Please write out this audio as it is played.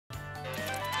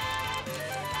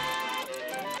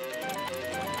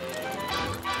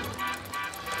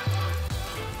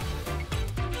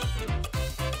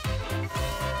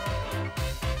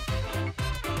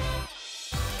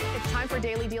time for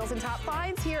Daily Deals and Top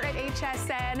Finds here at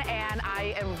HSN, and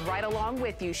I am right along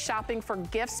with you shopping for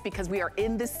gifts because we are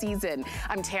in the season.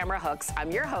 I'm Tamara Hooks.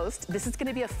 I'm your host. This is going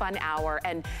to be a fun hour,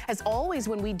 and as always,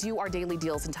 when we do our Daily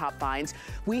Deals and Top Finds,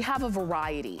 we have a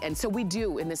variety, and so we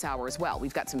do in this hour as well.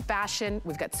 We've got some fashion,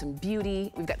 we've got some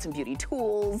beauty, we've got some beauty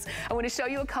tools. I want to show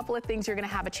you a couple of things you're going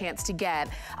to have a chance to get,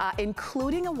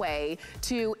 including a way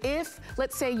to, if,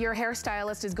 let's say, your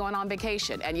hairstylist is going on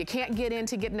vacation and you can't get in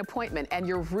to get an appointment and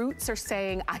your roots are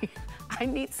saying, I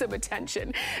need some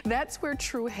attention. That's where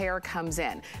True Hair comes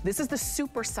in. This is the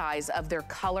super size of their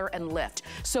color and lift.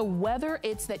 So whether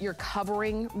it's that you're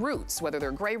covering roots, whether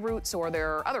they're gray roots or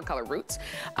they're other color roots,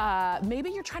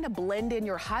 maybe you're trying to blend in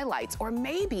your highlights, or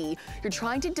maybe you're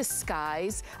trying to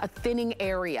disguise a thinning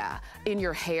area in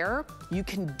your hair, you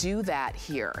can do that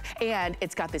here. And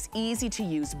it's got this easy to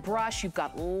use brush. You've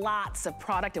got lots of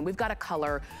product, and we've got a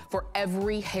color for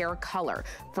every hair color,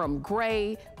 from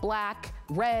gray, black,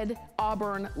 red,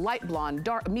 auburn, light blonde,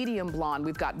 dark, medium blonde.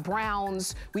 We've got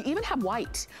browns. We even have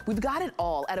white. We've got it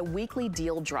all at a weekly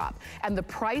deal drop. And the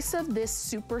price of this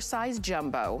supersized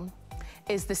jumbo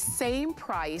is the same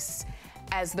price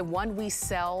as the one we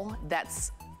sell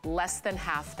that's less than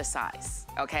half the size,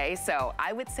 okay? So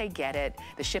I would say get it.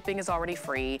 The shipping is already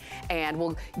free, and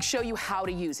we'll show you how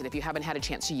to use it if you haven't had a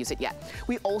chance to use it yet.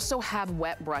 We also have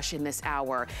Wet Brush in this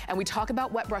hour, and we talk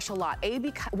about Wet Brush a lot.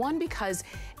 One, because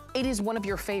it is one of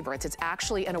your favorites. It's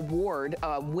actually an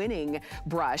award-winning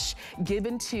brush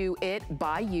given to it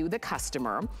by you, the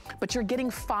customer, but you're getting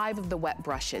 5 of the wet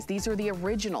brushes. These are the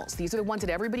originals. These are the ones that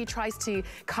everybody tries to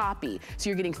copy. So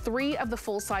you're getting 3 of the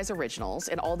full-size originals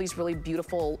in all these really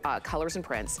beautiful colors and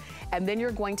prints, and then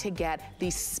you're going to get the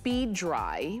Speed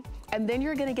Dry, and then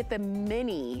you're gonna get the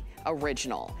mini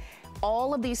original.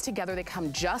 All of these together, they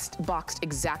come just boxed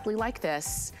exactly like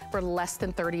this for less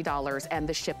than $30, and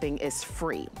the shipping is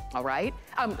free, all right?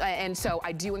 And so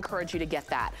I do encourage you to get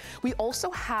that. We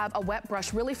also have a wet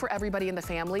brush really for everybody in the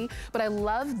family, but I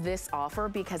love this offer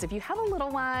because if you have a little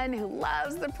one who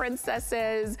loves the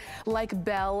princesses, like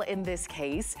Belle in this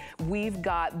case, we've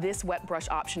got this wet brush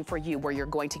option for you where you're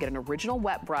going to get an original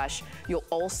wet brush. You'll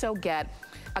also get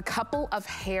a couple of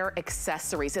hair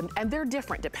accessories, and they're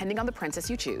different depending on the princess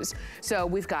you choose. So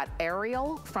we've got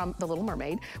Ariel from The Little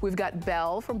Mermaid. We've got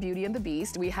Belle from Beauty and the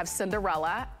Beast. We have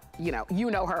Cinderella, you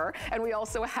know her, and we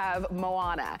also have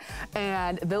Moana,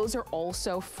 and those are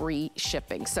also free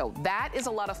shipping. So that is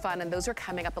a lot of fun, and those are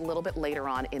coming up a little bit later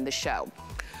on in the show.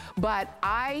 But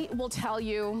I will tell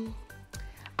you,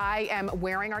 I am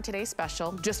wearing our Today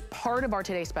Special, just part of our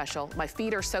Today Special. My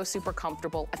feet are so super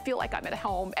comfortable. I feel like I'm at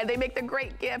home, and they make the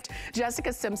great gift.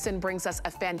 Jessica Simpson brings us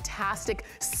a fantastic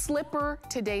slipper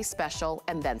Today Special,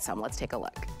 and then some. Let's take a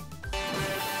look.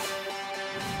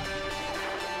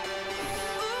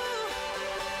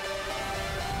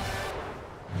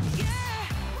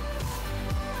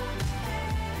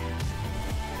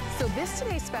 So this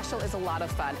Today's Special is a lot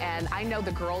of fun, and I know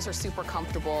the girls are super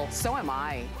comfortable, so am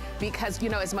I, because, you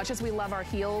know, as much as we love our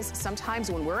heels,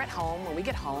 sometimes when we're at home, when we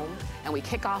get home and we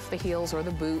kick off the heels or the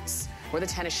boots or the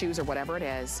tennis shoes or whatever it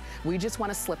is, we just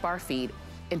want to slip our feet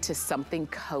into something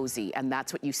cozy, and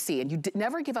that's what you see. And you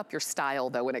never give up your style,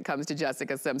 though, when it comes to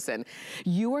Jessica Simpson.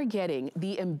 You are getting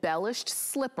the embellished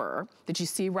slipper that you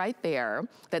see right there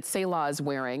that Selah is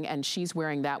wearing, and she's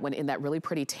wearing that one in that really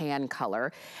pretty tan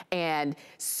color, and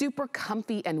super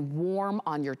comfy and warm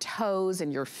on your toes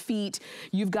and your feet.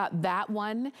 You've got that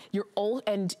one.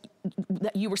 And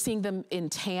you were seeing them in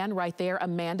tan right there.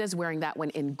 Amanda's wearing that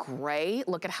one in gray.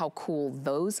 Look at how cool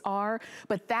those are.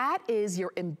 But that is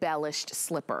your embellished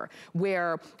slipper,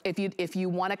 where if you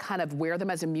want to kind of wear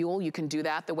them as a mule, you can do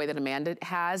that the way that Amanda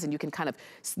has, and you can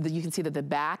you can see that the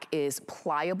back is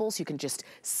pliable, so you can just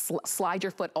slide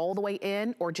your foot all the way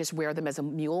in, or just wear them as a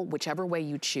mule, whichever way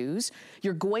you choose.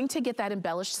 You're going to get that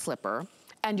embellished slipper,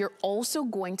 and you're also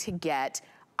going to get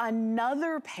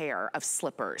another pair of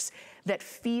slippers that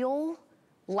feel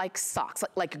like socks,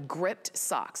 like gripped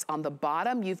socks. On the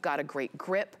bottom, you've got a great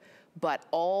grip, but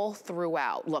all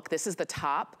throughout. Look, this is the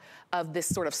top of this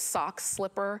sort of sock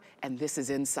slipper, and this is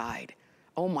inside.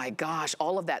 Oh my gosh,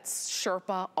 all of that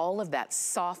Sherpa, all of that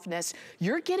softness.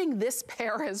 You're getting this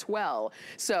pair as well.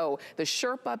 So the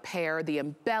Sherpa pair, the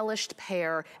embellished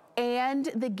pair, and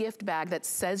the gift bag that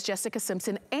says Jessica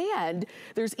Simpson, and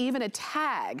there's even a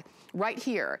tag right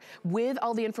here with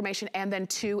all the information and then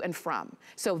to and from.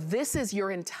 So this is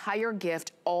your entire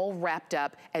gift all wrapped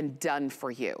up and done for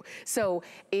you. So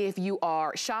if you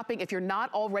are shopping, if you're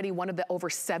not already one of the over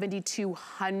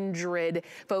 7,200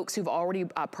 folks who've already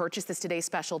purchased this Today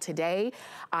Special today,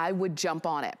 I would jump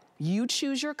on it. You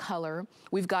choose your color.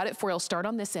 We've got it for you. I'll start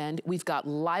on this end. We've got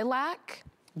lilac,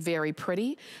 very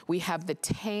pretty. We have the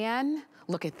tan.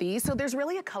 Look at these. So there's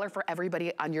really a color for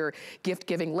everybody on your gift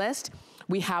giving list.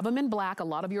 We have them in black. A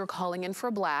lot of you are calling in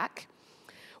for black.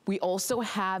 We also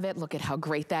have it, look at how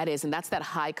great that is, and that's that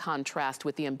high contrast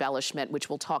with the embellishment, which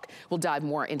we'll dive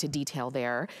more into detail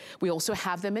there. We also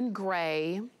have them in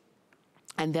gray.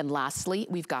 And then lastly,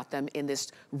 we've got them in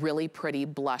this really pretty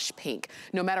blush pink.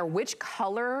 No matter which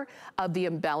color of the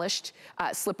embellished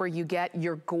slipper you get,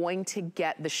 you're going to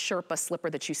get the Sherpa slipper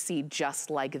that you see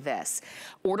just like this.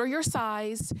 Order your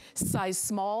size. Size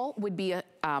small would be a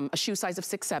shoe size of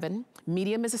 6'7".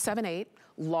 Medium is a 7'8".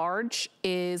 Large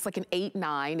is like an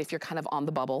 8'9" if you're kind of on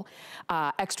the bubble.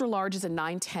 Extra large is a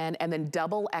 9'10", and then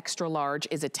double extra large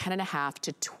is a 10.5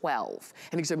 to 12.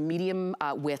 And these are medium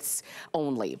widths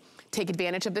only. Take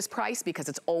advantage of this price because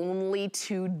it's only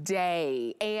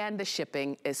today and the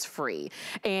shipping is free.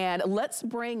 And let's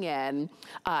bring in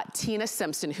Tina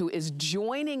Simpson, who is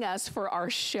joining us for our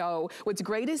show. What's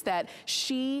great is that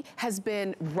she has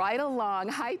been right along.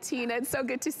 Hi, Tina, it's so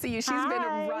good to see you. She's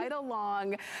been right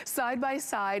along side by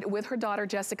side with her daughter,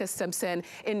 Jessica Simpson,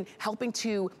 in helping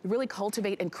to really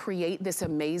cultivate and create this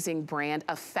amazing brand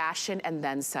of fashion and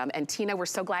then some. And Tina, we're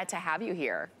so glad to have you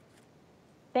here.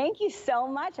 Thank you so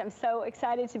much. I'm so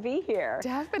excited to be here.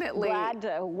 Definitely. Glad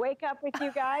to wake up with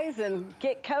you guys and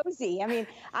get cozy. I mean,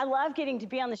 I love getting to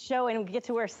be on the show and get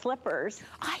to wear slippers.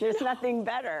 There's nothing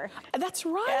better. That's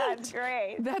right. Yeah, it's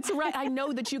great. That's right. I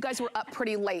know that you guys were up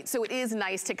pretty late, so it is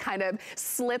nice to kind of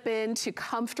slip into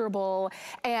comfortable.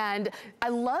 And I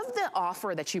love the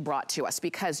offer that you brought to us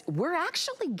because we're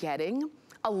actually getting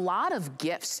a lot of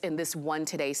gifts in this One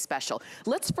Today Special.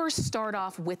 Let's first start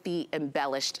off with the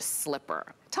embellished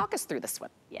slipper. Talk us through this one.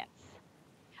 Yes.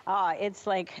 It's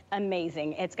like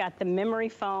amazing. It's got the memory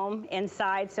foam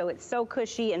inside, so it's so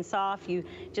cushy and soft. You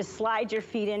just slide your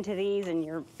feet into these and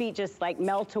your feet just like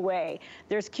melt away.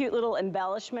 There's cute little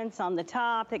embellishments on the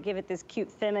top that give it this cute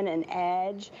feminine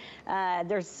edge.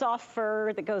 There's soft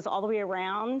fur that goes all the way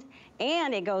around,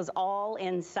 and it goes all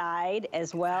inside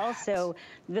as well. So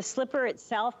the slipper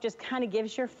itself just kind of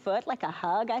gives your foot like a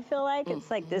hug, I feel like. It's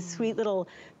like this sweet little,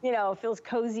 you know, feels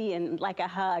cozy and like a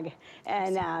hug.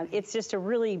 And it's just a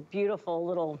really beautiful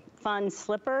little fun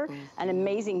slipper, an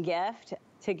amazing gift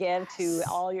to give to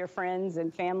all your friends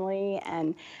and family.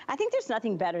 And I think there's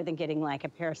nothing better than getting like a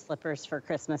pair of slippers for a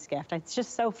Christmas gift. It's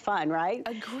just so fun, right?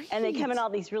 Agreed. And they come in all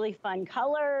these really fun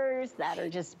colors that are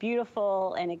just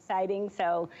beautiful and exciting.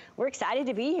 So we're excited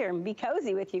to be here and be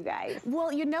cozy with you guys.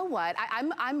 Well, you know what?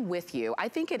 I'm with you. I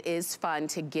think it is fun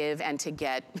to give and to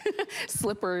get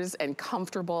slippers and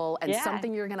comfortable and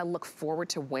something you're gonna look forward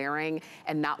to wearing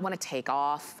and not wanna take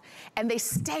off. And they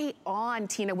stay on,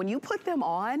 Tina. When you put them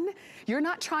on, you're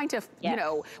not trying to, you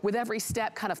know, with every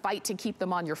step kind of fight to keep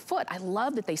them on your foot. I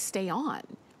love that they stay on.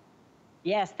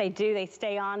 Yes, they do. They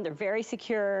stay on. They're very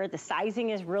secure. The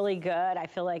sizing is really good. I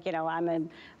feel like, you know,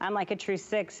 I'm like a true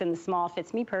 6 and the small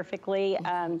fits me perfectly.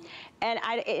 And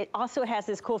it also has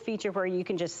this cool feature where you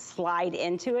can just slide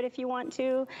into it if you want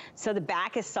to. So the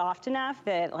back is soft enough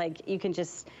that like you can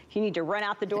just, if you need to run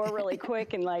out the door really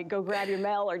quick and like go grab your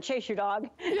mail or chase your dog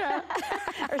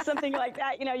or something like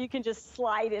that, you know, you can just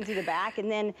slide into the back. And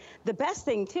then the best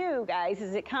thing too, guys,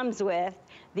 is it comes with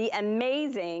the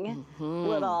amazing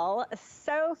little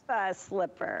sofa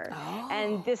slipper.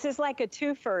 And this is like a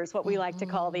twofer is what we like to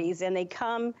call these. And they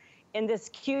come in this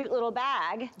cute little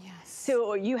bag.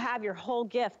 So you have your whole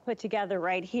gift put together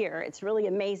right here. It's really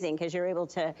amazing because you're able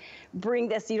to bring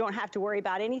this. You don't have to worry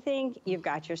about anything. You've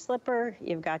got your slipper,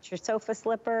 you've got your sofa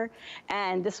slipper,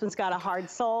 and this one's got a hard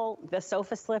sole. The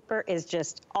sofa slipper is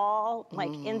just all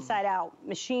like inside out,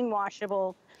 machine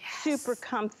washable, super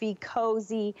comfy,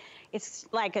 cozy. It's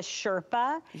like a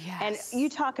Sherpa. And you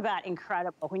talk about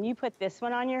incredible. When you put this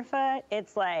one on your foot,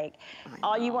 it's like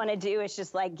all you want to do is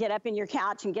just like get up in your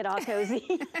couch and get all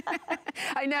cozy.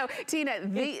 I know. Tina,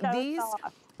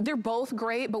 They're both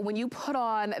great, but when you put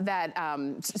on that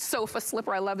sofa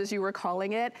slipper, I love as you were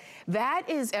calling it, that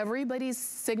is everybody's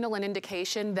signal and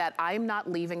indication that I'm not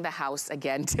leaving the house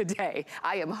again today.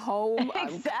 I am home,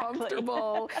 I'm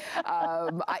comfortable.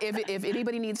 If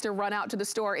anybody needs to run out to the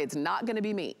store, it's not gonna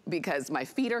be me because my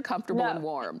feet are comfortable and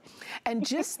warm. And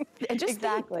just think, and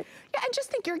just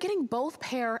think you're getting both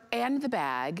pair and the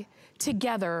bag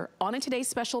together on a today's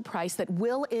special price that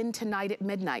will end tonight at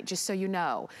midnight, just so you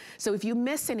know. So if you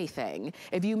miss anything,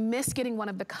 if you miss getting one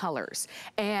of the colors,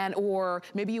 or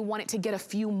maybe you want it to get a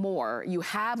few more, you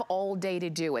have all day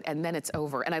to do it, and then it's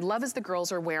over. And I love as the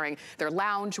girls are wearing their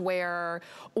lounge wear,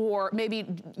 or maybe,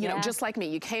 you know, just like me,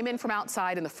 you came in from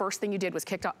outside and the first thing you did was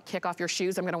kick off your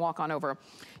shoes. I'm gonna walk on over.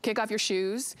 Kick off your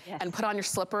shoes and put on your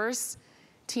slippers.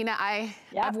 Tina,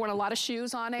 I've worn a lot of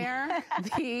shoes on air.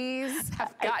 These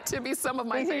have got to be some of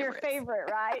my favorites. These are your favorite,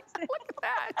 right? Look at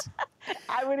that.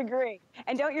 I would agree.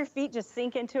 And don't your feet just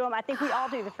sink into them? I think we all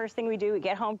do. The first thing we do, we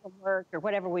get home from work or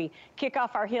whatever, we kick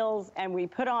off our heels and we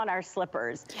put on our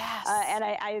slippers. Yes. And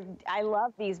I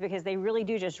love these because they really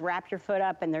do just wrap your foot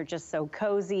up and they're just so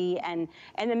cozy. And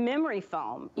the memory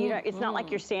foam, you know, it's not like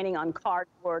you're standing on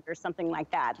cardboard or something like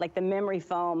that. Like the memory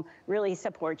foam really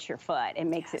supports your foot and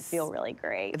makes it feel really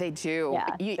great. They do.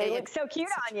 Yeah, they look so cute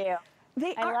on you.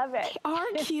 I love it. They are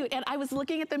cute, and I was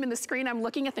looking at them in the screen. I'm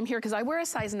looking at them here because I wear a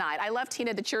size 9. I love,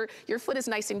 Tina, that your foot is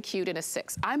nice and cute in a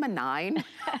 6. I'm a 9.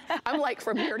 I'm like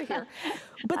from here to here.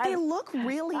 But they look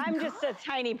really I'm good. just a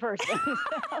tiny person.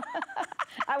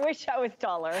 I wish I was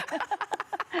taller.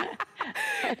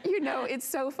 You know, it's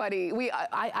so funny.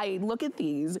 I look at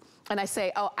these and I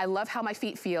say, oh, I love how my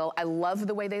feet feel. I love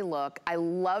the way they look. I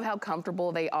love how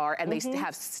comfortable they are, and they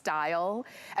have style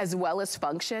as well as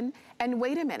function. And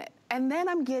wait a minute. And then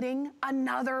I'm getting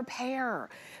another pair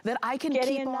that I can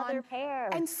keep on.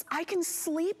 And I can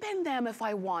sleep in them if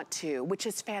I want to, which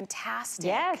is fantastic.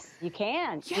 Yes, you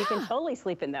can. Yeah. You can totally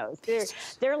sleep in those.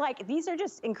 They're like, these are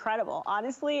just incredible.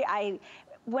 Honestly,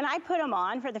 when I put them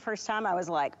on for the first time, I was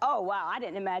like, oh, wow, I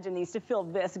didn't imagine these to feel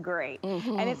this great.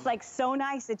 And it's like so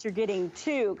nice that you're getting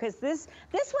 2, because this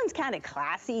one's kind of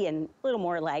classy and a little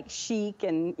more like chic,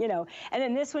 and, you know, and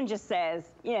then this one just says,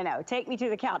 you know, take me to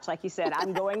the couch, like you said.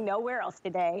 I'm going nowhere else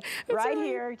today. Right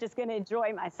here, just going to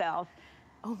enjoy myself.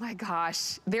 Oh my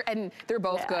gosh, they're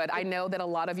both good. I know that a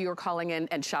lot of you are calling in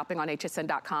and shopping on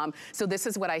hsn.com, so this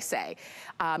is what I say.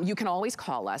 You can always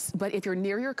call us, but if you're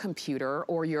near your computer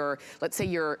or let's say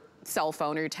your cell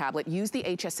phone or your tablet, use the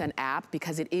HSN app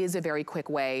because it is a very quick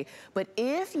way. But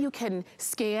if you can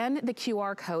scan the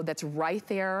QR code that's right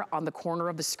there on the corner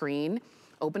of the screen,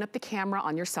 open up the camera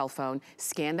on your cell phone,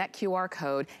 scan that QR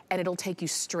code, and it'll take you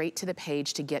straight to the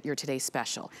page to get your today's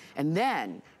special. And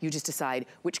then you just decide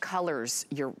which colors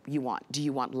you want. Do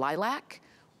you want lilac,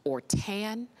 or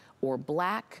tan, or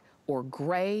black, or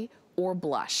gray, or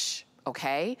blush?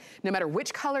 Okay? No matter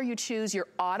which color you choose, you're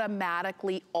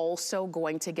automatically also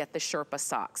going to get the Sherpa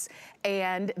socks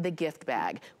and the gift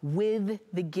bag with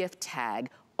the gift tag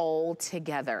all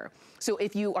together. So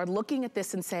if you are looking at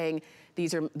this and saying,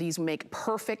 these make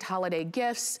perfect holiday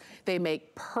gifts, they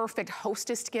make perfect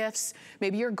hostess gifts.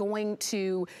 Maybe you're going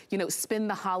to, you know, spend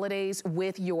the holidays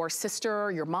with your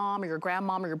sister, your mom, or your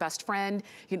grandmom, or your best friend.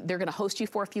 They're gonna host you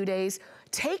for a few days.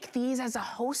 Take these as a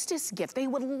hostess gift. They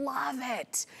would love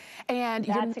it. And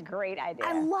that's a great idea.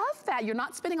 I love that. You're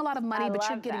not spending a lot of money, but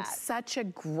you're getting such a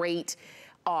great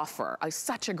offer,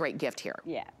 such a great gift here.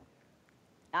 Yeah.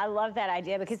 I love that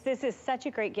idea because this is such a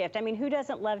great gift. I mean, who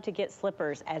doesn't love to get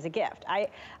slippers as a gift? I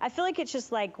feel like it's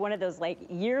just like one of those like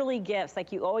yearly gifts.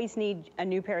 Like you always need a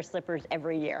new pair of slippers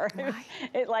every year. Right.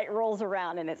 It like rolls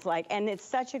around, and it's like, and it's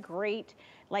such a great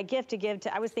like gift to give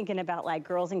to. I was thinking about like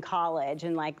girls in college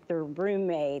and like their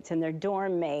roommates and their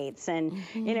dorm mates, and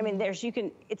you know, I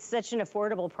mean, it's such an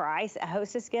affordable price. A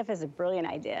hostess gift is a brilliant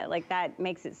idea. Like that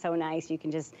makes it so nice. You can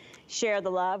just share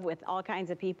the love with all kinds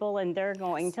of people, and they're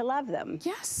going to love them.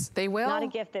 Yes, they will. Not a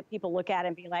gift that people look at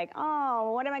and be like,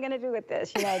 oh, what am I going to do with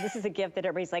this? You know, this is a gift that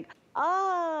everybody's like,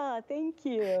 ah, thank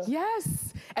you.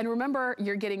 Yes, and remember,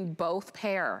 you're getting both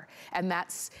pair, and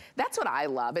that's what I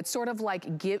love. It's sort of like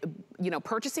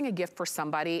purchasing a gift for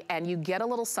somebody, and you get a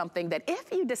little something that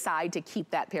if you decide to keep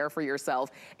that pair for yourself,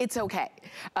 it's okay.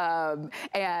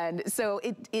 And so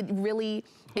it really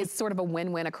is sort of a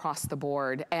win-win across the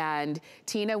board. And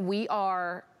Tina, we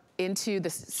are into the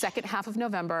second half of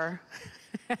November.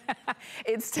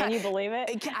 Can you believe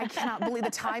it? I cannot believe the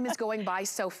time is going by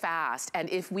so fast. And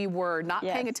if we were not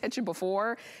paying attention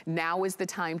before, now is the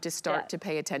time to start to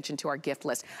pay attention to our gift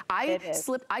list. I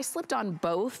slipped on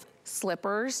both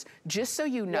slippers, just so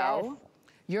you know,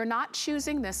 you're not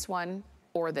choosing this one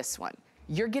or this one.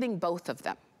 You're getting both of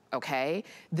them. okay?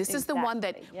 This is the one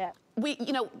that we,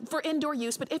 you know, for indoor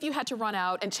use, but if you had to run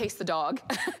out and chase the dog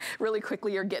really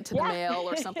quickly or get to the mail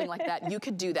or something like that, you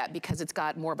could do that because it's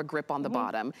got more of a grip on the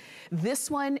bottom. This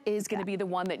one is gonna be the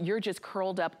one that you're just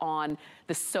curled up on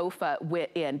the sofa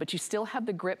in, but you still have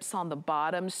the grips on the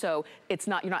bottom, so it's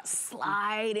not, you're not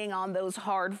sliding on those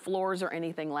hard floors or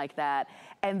anything like that.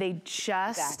 And they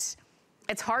just,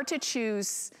 it's hard to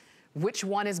choose which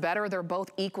one is better. They're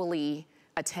both equally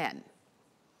a 10.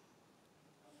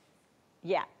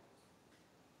 Yeah.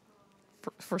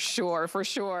 For sure, for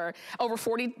sure. Over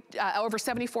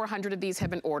 7,400 of these have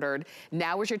been ordered.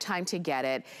 Now is your time to get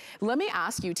it. Let me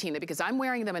ask you, Tina, because I'm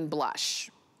wearing them in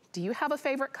blush. Do you have a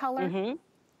favorite color?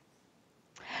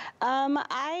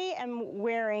 I am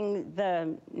wearing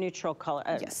the neutral color.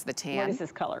 Yes, the tan. What is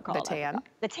this color called? The tan.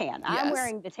 The tan. Yes. I'm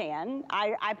wearing the tan.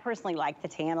 I personally like the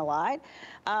tan a lot.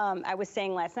 I was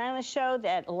saying last night on the show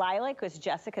that lilac was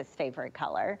Jessica's favorite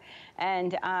color,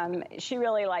 and she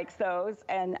really likes those.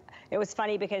 And it was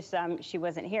funny because she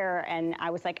wasn't here, and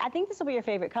I was like, I think this will be your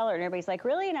favorite color. And everybody's like,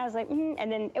 really? And I was like,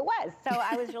 and then it was. So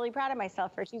I was really proud of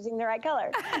myself for choosing the right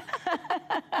color.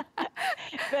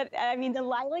 But I mean, the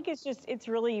lilac is just, it's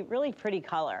really, really pretty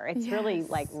color. It's really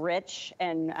like rich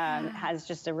and has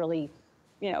just a really,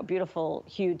 you know, beautiful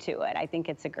hue to it. I think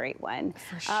it's a great one.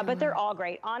 For sure. But they're all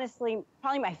great. Honestly,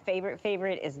 probably my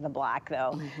favorite is the black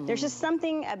though. There's just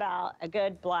something about a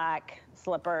good black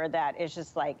slipper that is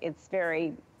just like, it's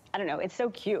very, I don't know, it's so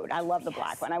cute. I love the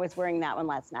black one. I was wearing that one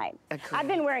last night. I've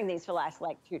been wearing these for the last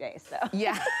like 2 days, so.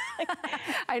 Yeah,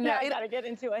 I know. I gotta get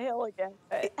into a hill again.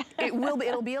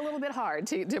 It'll be a little bit hard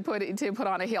to put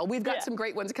on a hill. We've got some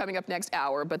great ones coming up next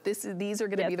hour, but these are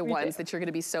gonna be the ones that you're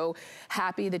gonna be so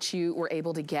happy that you were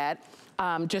able to get.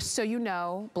 Just so you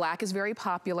know, black is very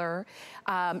popular.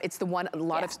 It's the one a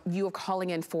lot of you are calling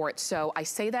in for it. So I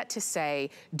say that to say,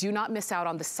 do not miss out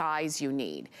on the size you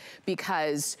need,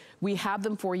 because we have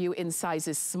them for you in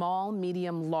sizes small,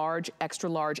 medium, large, extra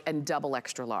large, and double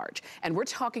extra large. And we're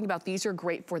talking about these are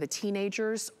great for the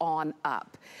teenagers on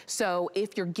up. So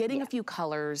if you're getting a few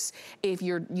colors, if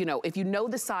you're, if you know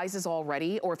the sizes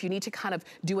already, or if you need to kind of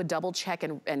do a double check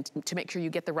and to make sure you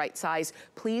get the right size,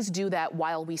 please do that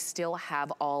while we still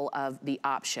have all of the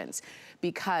options,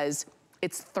 because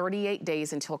it's 38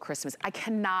 days until Christmas. I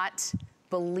cannot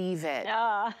believe it.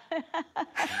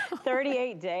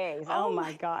 38 days. Oh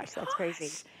my gosh, that's crazy.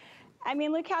 I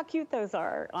mean, look how cute those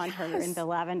are on her in the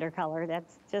lavender color.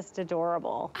 That's just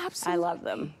adorable. Absolutely. I love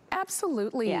them.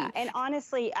 Absolutely. Yeah, and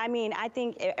honestly, I mean, I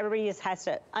think everybody just has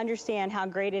to understand how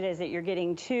great it is that you're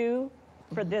getting two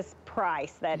for this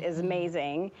price. That is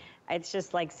amazing. It's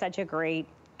just like such a great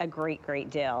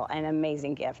deal, an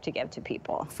amazing gift to give to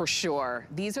people. For sure.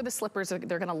 These are the slippers that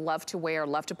they're gonna love to wear,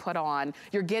 love to put on.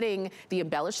 You're getting the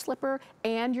embellished slipper,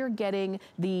 and you're getting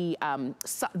the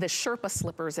Sherpa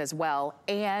slippers as well,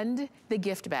 and the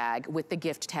gift bag with the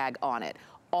gift tag on it.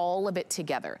 All of it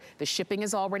together. The shipping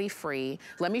is already free.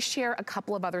 Let me share a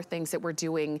couple of other things that we're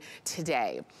doing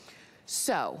today.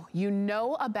 So, you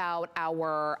know about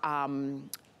our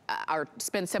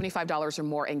spend $75 or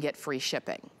more and get free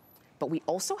shipping. But we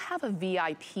also have a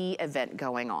VIP event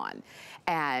going on.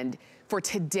 And for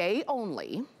today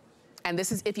only, and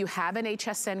this is if you have an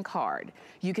HSN card,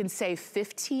 you can save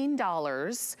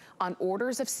 $15 on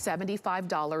orders of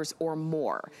 $75 or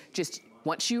more. Just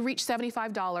once you reach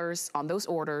 $75 on those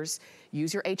orders,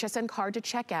 use your HSN card to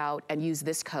check out and use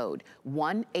this code,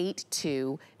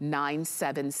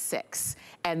 182976.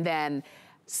 And then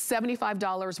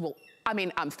 $15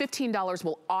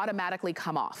 will automatically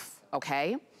come off,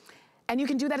 okay? And you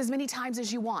can do that as many times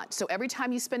as you want. So every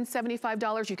time you spend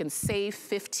 $75, you can save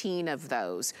 15 of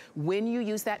those when you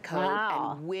use that code.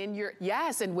 Wow. And when you're,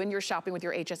 and when you're shopping with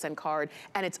your HSN card,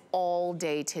 and it's all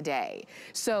day today.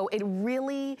 So it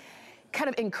really kind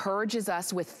of encourages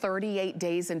us with 38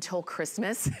 days until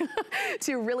Christmas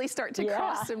to really start to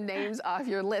cross some names off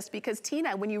your list. Because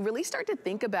Tina, when you really start to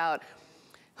think about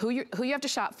who you have to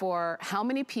shop for, how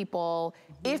many people,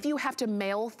 if you have to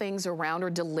mail things around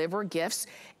or deliver gifts,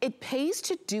 it pays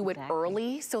to do it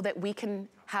early so that we can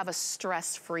have a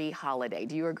stress-free holiday.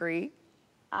 Do you agree?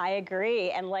 I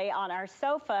agree, and lay on our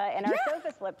sofa in our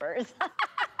sofa slippers.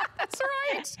 That's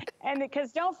right. And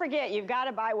because don't forget, you've got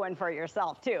to buy one for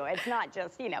yourself too. It's not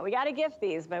just, we got to gift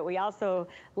these, but we also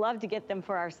love to get them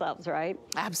for ourselves, right?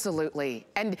 Absolutely.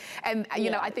 And you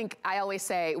know, I think I always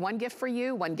say, one gift for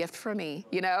you, one gift for me,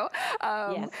 Yes.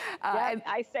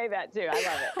 I say that too. I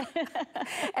love it.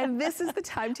 And this is the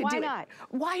time to do it. Why not?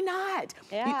 Why not?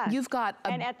 Yeah. You've got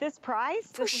and at this price,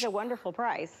 this is a wonderful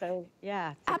price. So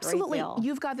yeah, it's absolutely. A great deal.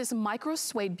 You've got this micro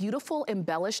suede, beautiful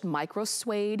embellished micro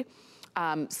suede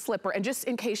slipper. And just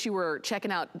in case you were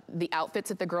checking out the outfits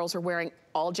that the girls are wearing,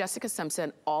 all Jessica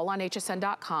Simpson, all on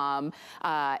hsn.com.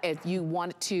 If you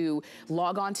want to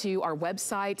log on to our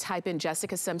website, type in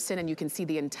Jessica Simpson, and you can see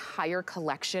the entire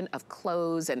collection of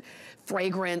clothes and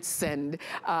fragrance and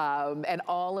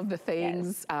all of the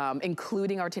things,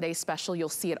 including our today's special. You'll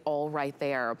see it all right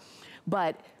there.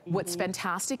 But what's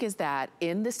fantastic is that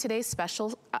in this today's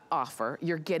special offer,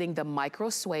 you're getting the micro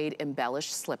suede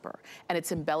embellished slipper. And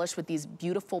it's embellished with these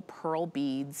beautiful pearl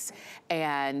beads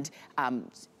and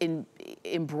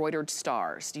embroidered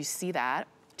stars. Do you see that?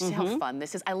 Do you see how fun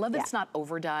this is? I love that it's not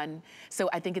overdone. So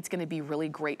I think it's gonna be really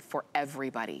great for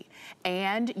everybody.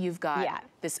 And you've got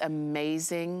this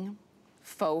amazing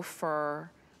faux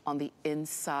fur on the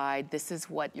inside. This is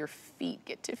what your feet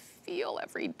get to feel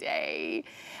every day.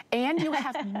 And you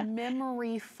have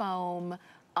memory foam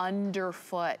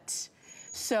underfoot.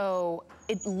 So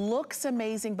it looks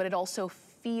amazing, but it also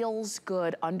feels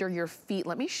good under your feet.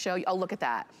 Let me show you. Oh, look at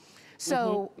that.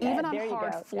 So even on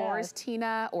hard floors,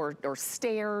 Tina, or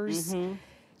stairs,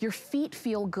 your feet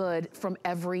feel good from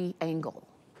every angle.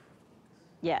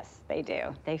 Yes, they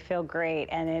do. They feel great,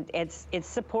 and it's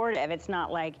supportive. It's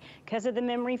not like, because of the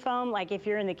memory foam, like if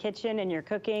you're in the kitchen and you're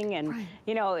cooking and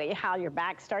you know how your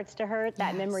back starts to hurt,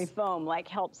 that memory foam like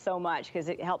helps so much because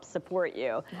it helps support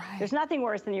you. There's nothing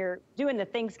worse than you're doing the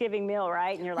Thanksgiving meal,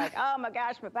 right? And you're like, oh my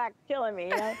gosh, my back's killing me.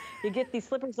 You know? You get these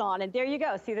slippers on, and there you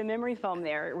go. See the memory foam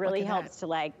there? It really helps to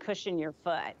like cushion your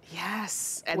foot.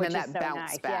 Yes, and then that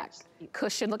bounce back.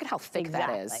 Cushion, look at how thick that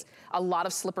is. A lot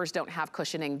of slippers don't have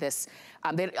cushioning this.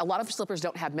 A lot of slippers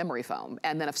don't have memory foam,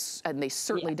 and they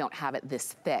certainly don't have it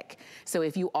this thick. So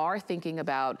if you are thinking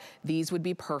about, these would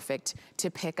be perfect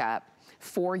to pick up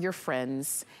for your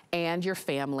friends and your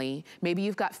family. Maybe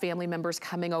you've got family members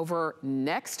coming over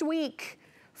next week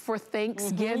for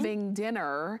Thanksgiving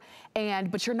dinner,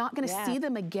 but you're not gonna see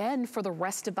them again for the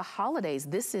rest of the holidays.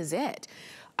 This is it.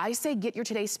 I say get your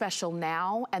today's special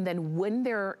now, and then when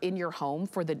they're in your home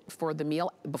for the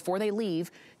meal, before they leave,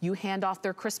 you hand off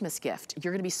their Christmas gift.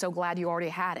 You're gonna be so glad you already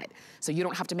had it. So you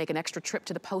don't have to make an extra trip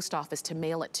to the post office to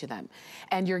mail it to them.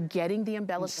 And you're getting the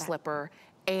embellished slipper,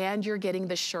 and you're getting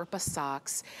the Sherpa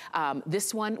socks.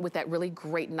 This one with that really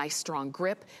great, nice, strong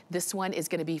grip. This one is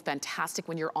gonna be fantastic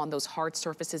when you're on those hard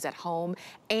surfaces at home.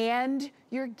 And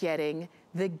you're getting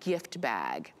the gift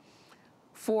bag.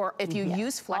 For if you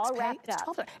use FlexPay, it's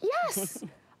 $12. Yes.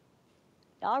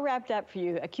 All wrapped up for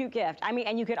you, a cute gift. I mean,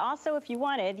 and you could also, if you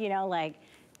wanted, you know, like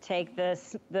take the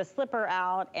slipper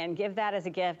out and give that as a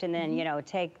gift, and then, you know,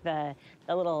 take the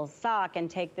little sock and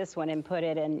take this one and put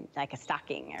it in like a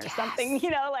stocking or something, you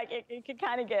know, like it could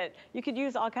kind of get, you could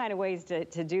use all kind of ways to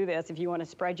do this. If you want to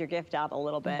spread your gift out a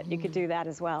little bit, you could do that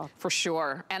as well. For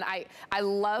sure. And I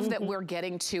love that we're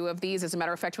getting 2 of these. As a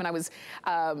matter of fact, when I was,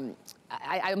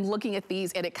 I'm looking at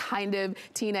these, and it kind of,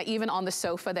 Tina, even on the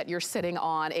sofa that you're sitting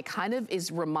on, it kind of is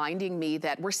reminding me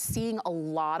that we're seeing a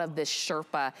lot of this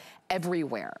Sherpa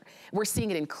everywhere. We're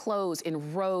seeing it in clothes,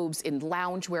 in robes, in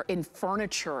loungewear, in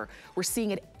furniture. We're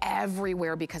seeing it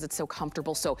everywhere because it's so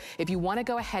comfortable. So if you want to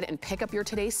go ahead and pick up your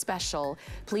today's special,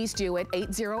 please do it.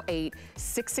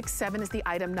 808-667 is the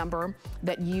item number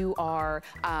that you are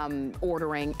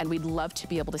ordering, and we'd love to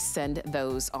be able to send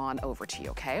those on over to you,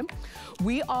 okay?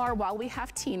 We are, while we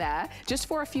have Tina, just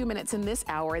for a few minutes in this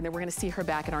hour, and then we're gonna see her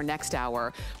back in our next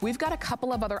hour, we've got a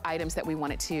couple of other items that we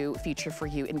wanted to feature for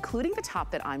you, including the top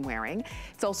that I'm wearing.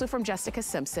 It's also from Jessica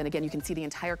Simpson. Again, you can see the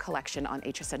entire collection on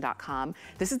hsn.com.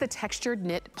 This is the textured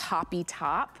knit poppy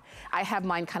top. I have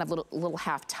mine kind of little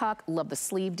half tuck. Love the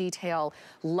sleeve detail.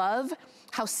 Love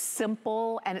how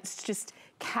simple, and it's just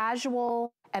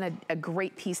casual and a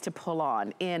great piece to pull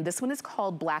on. And this one is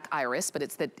called Black Iris, but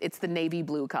it's the navy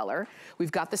blue color.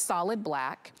 We've got the solid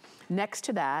black. Next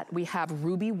to that, we have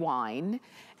ruby wine,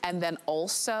 and then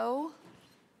also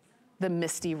the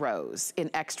Misty Rose in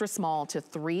extra small to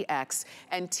 3X.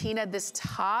 And Tina, this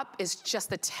top is just,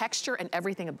 the texture and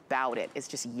everything about it is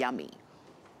just yummy.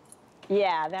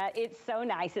 Yeah, it's so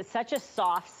nice. It's such a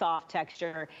soft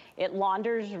texture. It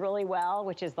launders really well,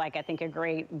 which is like, I think, a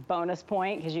great bonus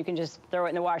point, because you can just throw it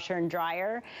in the washer and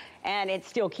dryer, and it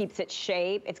still keeps its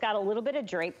shape. It's got a little bit of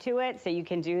drape to it, so you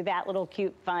can do that little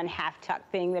cute, fun half tuck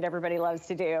thing that everybody loves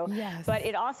to do. Yes. But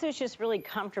it also is just really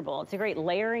comfortable. It's a great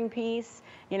layering piece.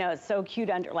 You know, it's so cute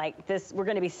under, like this, we're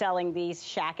gonna be selling these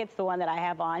shackets, the one that I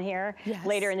have on here,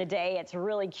 later in the day. It's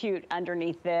really cute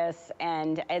underneath this,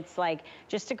 and it's like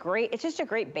just a great, it's just a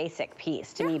great basic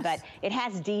piece to me, but it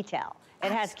has detail.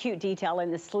 It has cute detail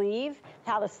in the sleeve,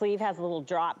 how the sleeve has a little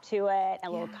drop to it, a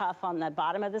little cuff on the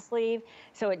bottom of the sleeve.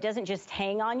 So it doesn't just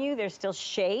hang on you, there's still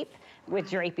shape with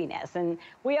drapiness. And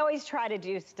we always try to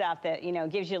do stuff that, you know,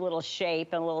 gives you a little shape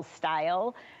and a little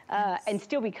style. And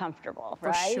still be comfortable,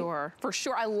 right? For sure, for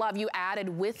sure. I love you added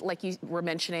with, like you were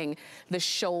mentioning, the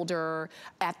shoulder,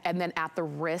 and then at the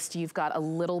wrist, you've got a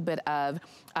little bit of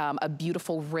a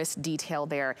beautiful wrist detail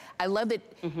there. I love that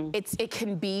it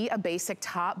can be a basic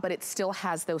top, but it still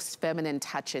has those feminine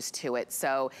touches to it.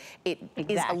 So it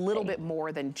is a little bit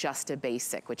more than just a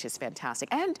basic, which is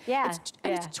fantastic. And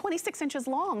it's 26 inches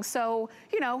long, so,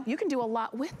 you know, you can do a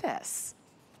lot with this.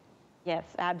 Yes,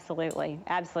 absolutely,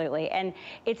 absolutely. And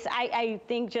it's, I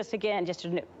think just again,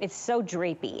 it's so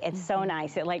drapey. It's so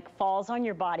nice. It like falls on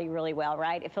your body really well,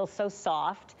 right? It feels so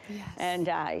soft, and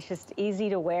it's just easy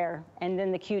to wear. And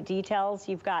then the cute details,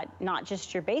 you've got not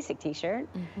just your basic t-shirt,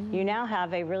 you now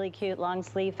have a really cute long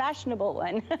sleeve fashionable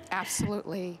one.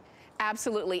 Absolutely.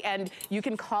 Absolutely, and you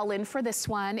can call in for this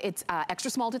one. It's extra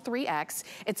small to 3X.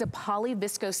 It's a poly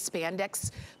viscose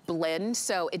spandex blend,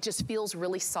 so it just feels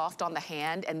really soft on the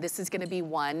hand, and this is gonna be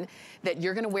one that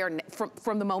you're gonna wear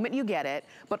from the moment you get it,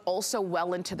 but also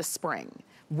well into the spring.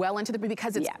 Well into the,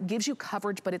 because it gives you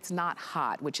coverage, but it's not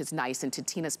hot, which is nice. And to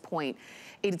Tina's point,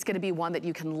 it's gonna be one that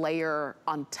you can layer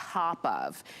on top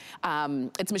of.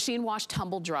 It's machine wash,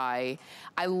 tumble dry.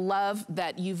 I love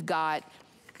that you've got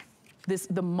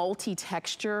the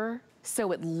multi-texture,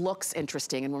 so it looks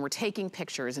interesting. And when we're taking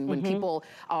pictures and when people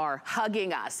are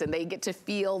hugging us and they get to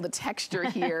feel the texture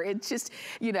here, it's just,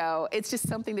 you know, it's just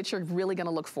something that you're really gonna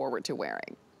look forward to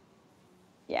wearing.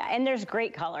 Yeah, and there's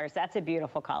great colors. That's a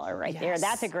beautiful color right there.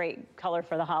 That's a great color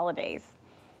for the holidays.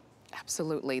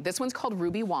 Absolutely. This one's called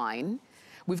Ruby Wine.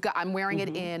 I'm wearing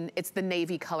it in, it's the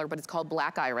navy color, but it's called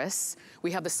Black Iris. We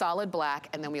have the solid black,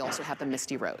 and then we also have the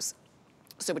Misty Rose.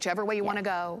 So whichever way you want to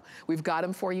go, we've got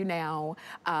them for you now.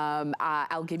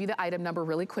 I'll give you the item number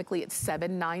really quickly. It's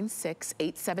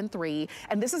 796873.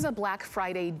 And this is a Black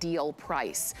Friday deal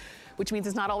price, which means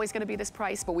it's not always going to be this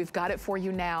price, but we've got it for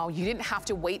you now. You didn't have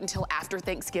to wait until after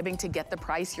Thanksgiving to get the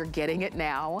price. You're getting it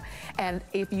now. And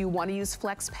if you want to use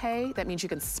Flex Pay, that means you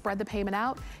can spread the payment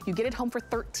out. You get it home for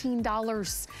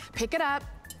 $13. Pick it up.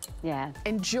 Yeah.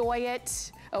 Enjoy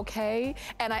it. Okay,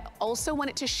 and I also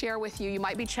wanted to share with you, you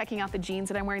might be checking out the jeans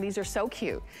that I'm wearing. These are so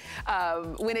cute.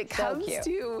 When it comes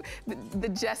to the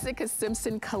Jessica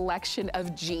Simpson collection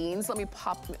of jeans, let me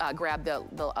grab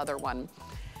the other one.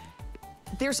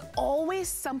 There's always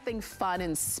something fun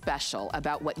and special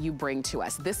about what you bring to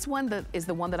us. This one is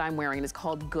the one that I'm wearing, and it's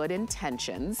called Good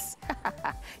Intentions.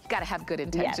 You gotta have good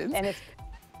intentions. Yes, and it's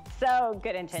so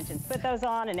good intentions. Put those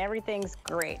on and everything's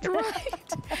great. Right.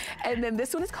 And then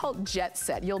this one is called Jet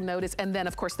Set, you'll notice. And then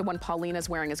of course the one Paulina's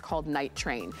wearing is called Night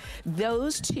Train.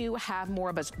 Those two have more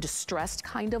of a distressed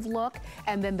kind of look.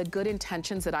 And then the Good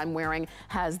Intentions that I'm wearing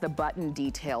has the button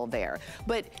detail there.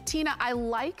 But Tina, I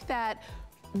like that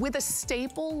with a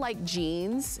staple like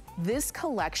jeans, this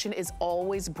collection is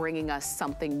always bringing us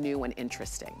something new and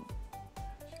interesting.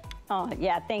 Oh,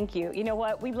 yeah, thank you. You know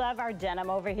what? We love our denim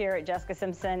over here at Jessica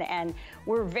Simpson, and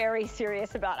we're very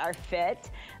serious about our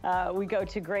fit. We go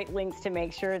to great lengths to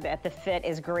make sure that the fit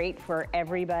is great for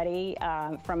everybody,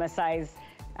 from a size,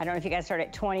 I don't know if you guys start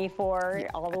at 24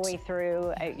 all the way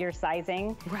through your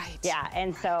sizing. Right. Yeah,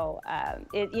 and so,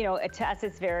 you know, to us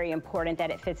it's very important that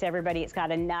it fits everybody. It's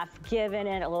got enough give in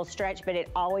it, a little stretch, but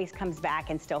it always comes back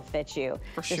and still fits you.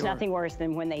 For sure. There's nothing worse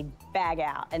than when they bag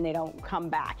out and they don't come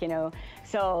back, you know.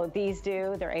 So these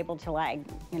they're able to, like,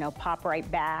 you know, pop right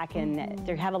back, and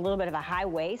they have a little bit of a high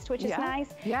waist, which is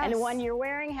nice. Yes. And the one you're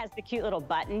wearing has the cute little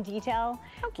button detail,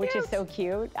 which is so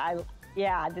cute.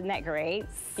 Yeah, isn't that great?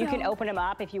 So you can open them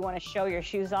up if you want to show your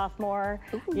shoes off more.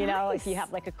 Ooh, you know, if you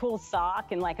have like a cool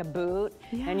sock and like a boot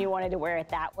and you wanted to wear it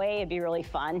that way, it'd be really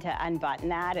fun to unbutton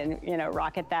that and, you know,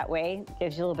 rock it that way.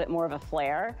 Gives you a little bit more of a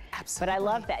flair. Absolutely. But I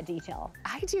love that detail.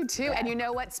 I do too. Yeah. And you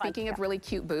know what? Speaking of really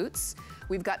cute boots,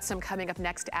 we've got some coming up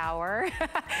next hour.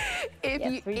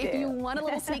 If you want a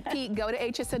little sneak peek, go to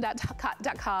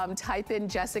hsn.com, type in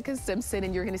Jessica Simpson,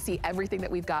 and you're going to see everything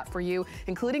that we've got for you,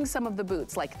 including some of the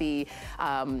boots, like the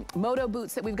moto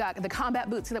boots that we've got, the combat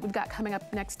boots that we've got coming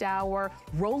up next hour.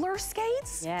 Roller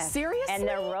skates? Yes. Seriously? And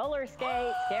the roller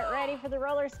skates. Get ready for the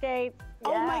roller skates.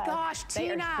 Oh my gosh,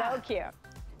 Tina. They are so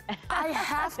cute. I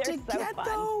have to get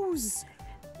those.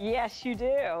 Yes, you do.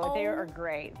 Oh. They are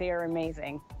great. They are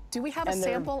amazing. Do we have a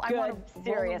sample? I want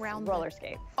to roll around roller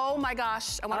skates. Oh my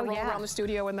gosh, I want to roll around the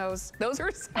studio in those. Those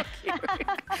are so cute.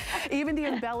 Even the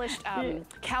embellished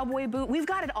cowboy boot. We've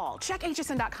got it all. Check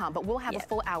hsn.com, but we'll have a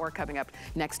full hour coming up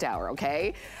next hour,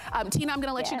 okay? Tina, I'm going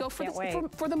to let you go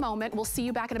for the moment. We'll see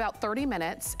you back in about 30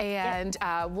 minutes, and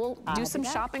we'll do some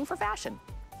shopping for fashion.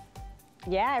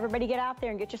 Yeah, everybody get out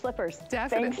there and get your slippers.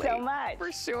 Definitely. Thanks so much.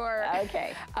 For sure.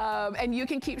 Okay. And you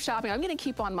can keep shopping. I'm going to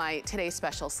keep on my today's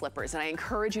special slippers, and I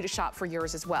encourage you to shop for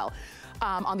yours as well.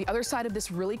 On the other side of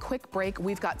this really quick break,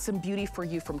 we've got some beauty for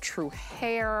you from True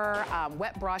Hair,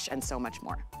 Wet Brush, and so much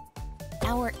more.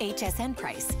 Our HSN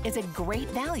price is a great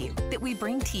value that we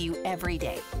bring to you every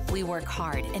day. We work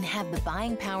hard and have the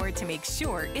buying power to make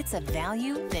sure it's a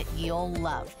value that you'll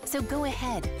love. So go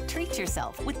ahead, treat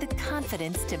yourself with the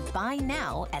confidence to buy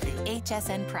now at the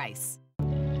HSN price.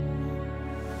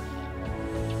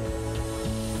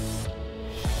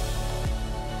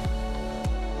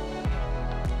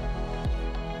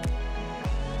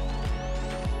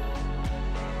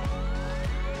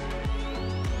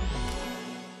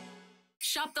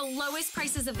 Shop the lowest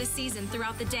prices of the season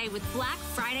throughout the day with Black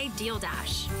Friday Deal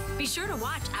Dash. Be sure to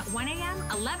watch at 1 a.m.,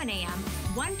 11 a.m.,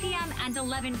 1 p.m., and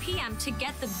 11 p.m. to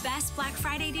get the best Black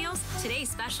Friday deals, today's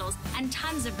specials, and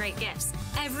tons of great gifts.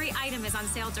 Every item is on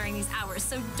sale during these hours,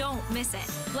 so don't miss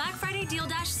it. Black Friday Deal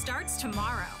Dash starts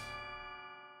tomorrow.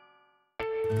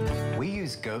 We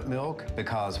use goat milk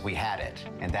because we had it,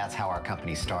 and that's how our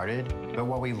company started. But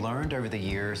what we learned over the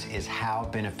years is how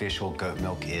beneficial goat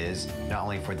milk is, not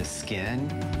only for the skin,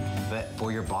 but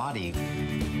for your body.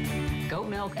 Goat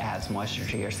milk adds moisture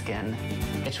to your skin.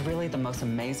 It's really the most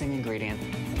amazing ingredient.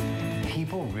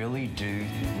 People really do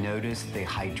notice the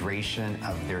hydration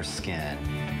of their skin.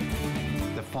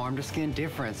 The farm-to-skin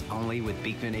difference only with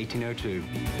Beekman 1802.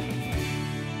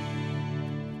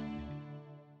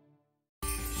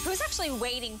 Who's actually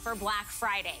waiting for Black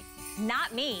Friday?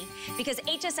 Not me, because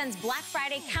HSN's Black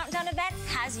Friday Countdown event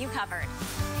has you covered.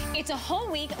 It's a whole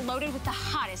week loaded with the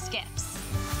hottest gifts.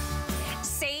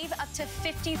 Save up to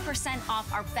 50%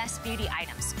 off our best beauty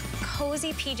items,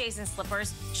 cozy PJs and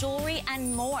slippers, jewelry,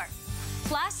 and more.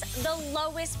 Plus, the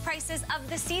lowest prices of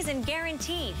the season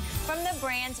guaranteed from the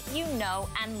brands you know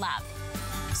and love.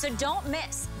 So don't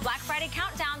miss. Black Friday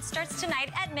Countdown starts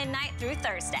tonight at midnight through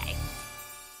Thursday.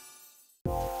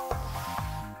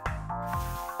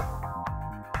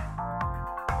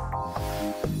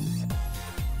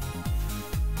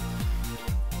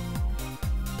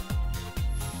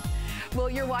 Well,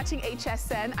 you're watching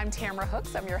HSN. I'm Tamara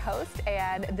Hooks, I'm your host,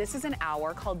 and this is an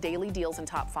hour called Daily Deals and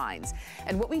Top Finds.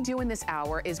 And what we do in this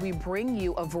hour is we bring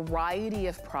you a variety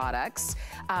of products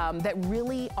that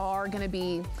really are gonna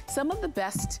be some of the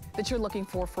best that you're looking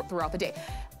for throughout the day.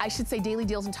 I should say daily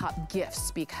deals and top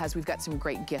gifts, because we've got some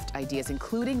great gift ideas,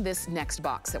 including this next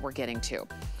box that we're getting to.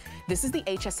 This is the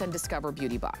HSN Discover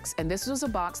Beauty Box, and this was a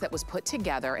box that was put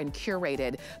together and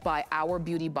curated by our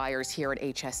beauty buyers here at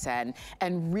HSN,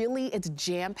 and really it's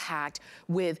jam-packed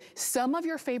with some of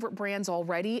your favorite brands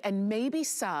already, and maybe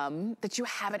some that you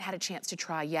haven't had a chance to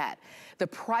try yet. The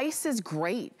price is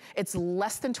great. It's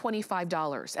less than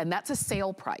 $25, and that's a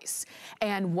sale price.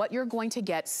 And what you're going to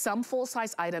get, some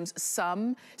full-size items,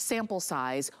 some sample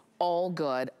size, all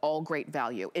good, all great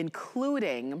value,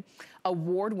 including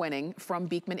award-winning from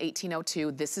Beekman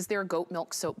 1802. This is their goat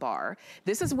milk soap bar.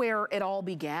 This is where it all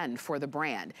began for the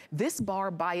brand. This bar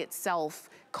by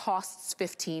itself costs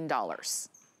 $15.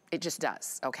 It just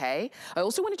does, okay? I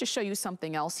also wanted to show you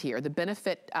something else here, the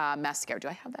Benefit mascara. Do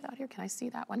I have that out here? Can I see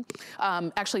that one?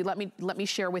 Actually, let me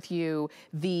share with you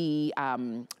the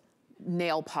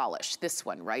nail polish, this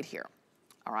one right here,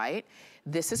 all right?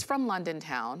 This is from London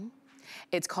Town.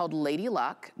 It's called Lady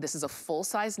Luck. This is a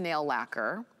full-size nail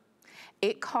lacquer.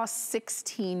 It costs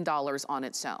 $16 on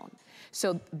its own.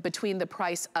 So between the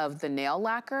price of the nail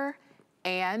lacquer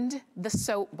and the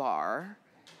soap bar,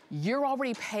 you're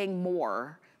already paying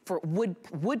more for,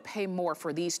 would pay more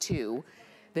for these two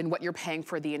than what you're paying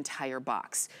for the entire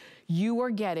box. You are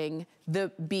getting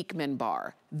the Beekman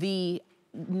bar, the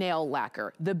nail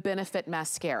lacquer, the Benefit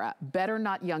mascara, Better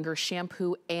Not Younger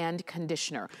shampoo and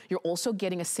conditioner. You're also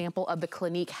getting a sample of the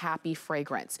Clinique Happy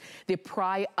fragrance, the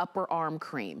Pry upper arm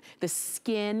cream, the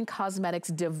Skin Cosmetics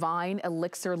Divine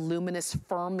Elixir Luminous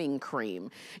Firming Cream.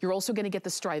 You're also gonna get the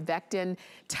Strivectin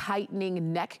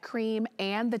Tightening Neck Cream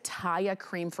and the Taya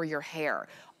Cream for your hair.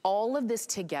 All of this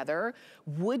together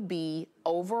would be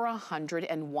over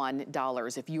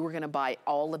 $101 if you were gonna buy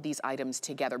all of these items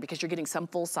together, because you're getting some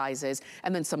full sizes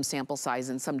and then some sample size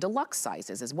and some deluxe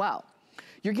sizes as well.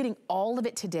 You're getting all of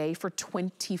it today for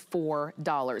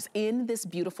 $24 in this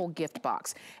beautiful gift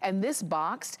box. And this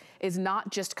box is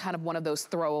not just kind of one of those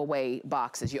throwaway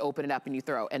boxes. You open it up and you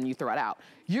throw it out.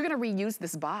 You're gonna reuse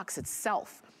this box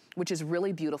itself. which is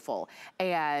really beautiful.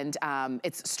 And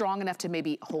it's strong enough to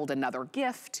maybe hold another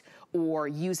gift or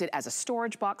use it as a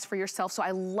storage box for yourself. So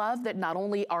I love that not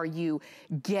only are you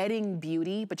getting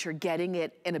beauty, but you're getting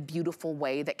it in a beautiful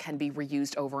way that can be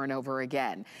reused over and over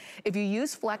again. If you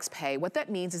use FlexPay, what that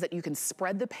means is that you can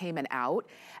spread the payment out,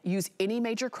 use any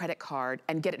major credit card,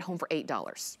 and get it home for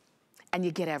 $8. And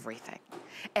you get everything.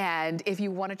 And if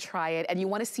you wanna try it and you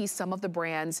wanna see some of the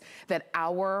brands that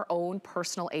our own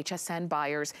personal HSN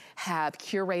buyers have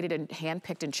curated and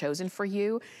handpicked and chosen for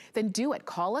you, then do it.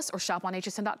 Call us or shop on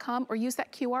hsn.com or use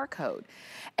that QR code.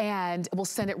 And we'll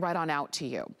send it right on out to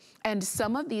you. And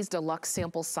some of these deluxe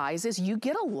sample sizes, you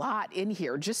get a lot in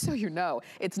here, just so you know.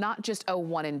 It's not just a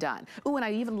one and done. Ooh, and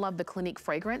I even love the Clinique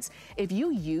fragrance. If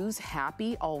you use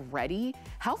Happy already,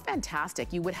 how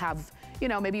fantastic. You would have, you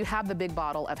know, maybe you have the big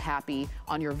bottle of Happy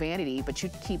on your vanity, but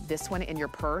you keep this one in your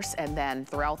purse, and then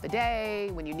throughout the day,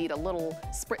 when you need a little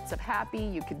spritz of Happy,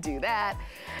 you could do that.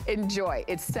 Enjoy.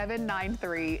 It's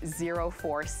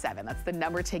 793047. That's the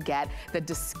number to get the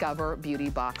Discover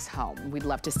Beauty Box home. We'd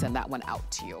love to send that one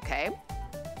out to you, okay?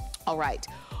 All right.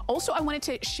 Also, I wanted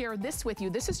to share this with you.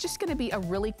 This is just gonna be a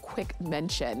really quick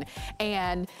mention.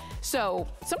 And so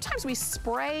sometimes we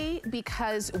spray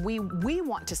because we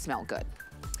want to smell good.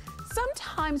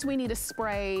 Sometimes we need a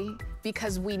spray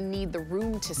because we need the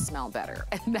room to smell better.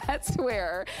 And that's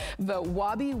where the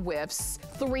Wabi Whiffs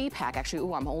 3-pack, actually,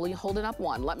 ooh, I'm only holding up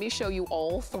one. Let me show you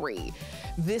all 3.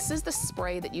 This is the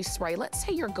spray that you spray. Let's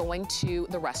say you're going to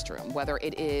the restroom, whether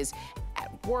it is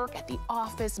at work, at the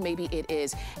office, maybe it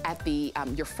is at the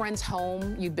your friend's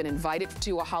home. You've been invited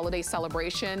to a holiday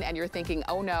celebration and you're thinking,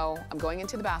 oh no, I'm going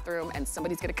into the bathroom and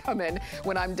somebody's gonna come in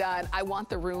when I'm done. I want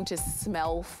the room to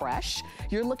smell fresh.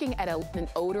 You're looking at an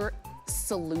odor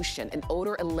solution, an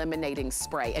odor eliminating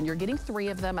spray, and you're getting 3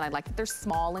 of them, and I like that they're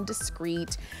small and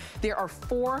discreet. There are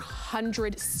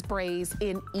 400 sprays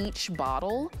in each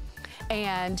bottle.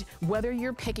 And whether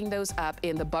you're picking those up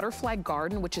in the Butterfly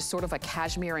Garden, which is sort of a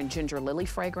cashmere and ginger lily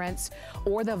fragrance,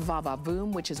 or the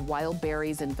Vavavoom, which is wild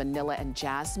berries and vanilla and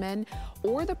jasmine,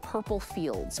 or the Purple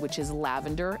Fields, which is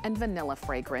lavender and vanilla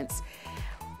fragrance,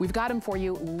 we've got them for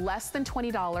you less than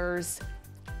 $20.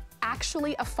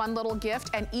 Actually a fun little gift,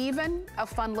 and even a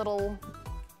fun little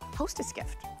hostess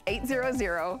gift.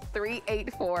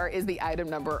 800-384 is the item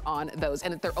number on those.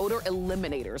 And they're odor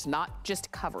eliminators, not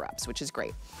just cover-ups, which is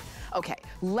great. Okay,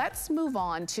 let's move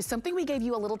on to something we gave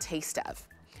you a little taste of.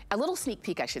 A little sneak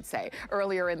peek, I should say,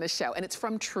 earlier in the show, and it's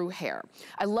from True Hair.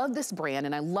 I love this brand,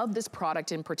 and I love this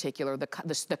product in particular, the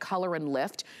Color and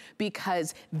Lift,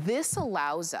 because this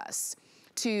allows us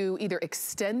to either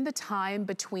extend the time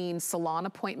between salon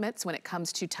appointments when it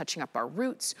comes to touching up our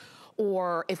roots,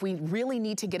 or if we really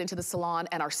need to get into the salon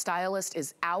and our stylist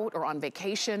is out or on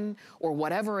vacation or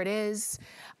whatever it is,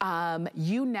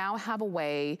 you now have a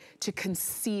way to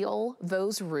conceal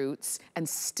those roots and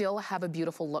still have a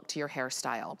beautiful look to your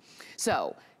hairstyle.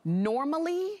 So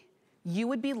normally you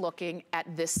would be looking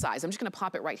at this size. I'm just gonna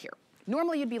pop it right here.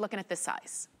 Normally you'd be looking at this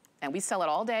size, and we sell it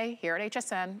all day here at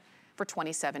HSN for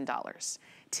 $27.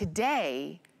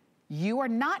 Today, you are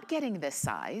not getting this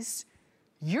size.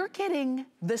 You're getting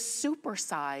the super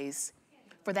size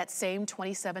for that same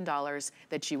 $27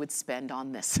 that you would spend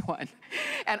on this one.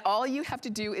 And all you have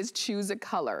to do is choose a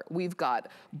color. We've got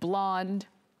blonde,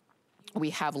 we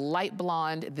have light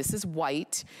blonde, this is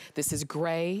white, this is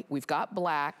gray, we've got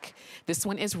black, this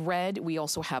one is red, we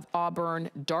also have auburn,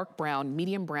 dark brown,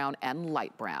 medium brown, and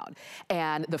light brown.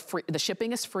 And the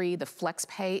shipping is free, the flex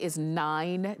pay is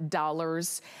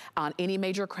 $9 on any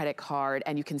major credit card,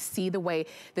 and you can see the way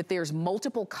that there's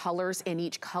multiple colors in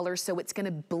each color, so it's gonna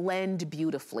blend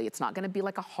beautifully. It's not gonna be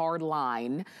like a hard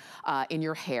line in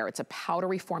your hair. It's a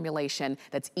powdery formulation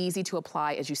that's easy to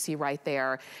apply, as you see right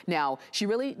there. Now, she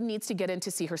really needs to get in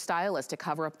to see her stylist to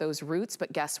cover up those roots,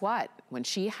 but guess what? When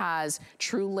she has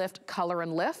True Lift, Color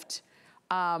and Lift,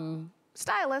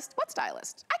 stylist, what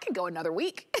stylist? I can go another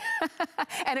week.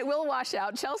 And it will wash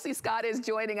out. Chelsea Scott is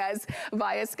joining us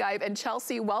via Skype. And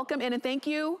Chelsea, welcome in and thank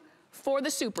you for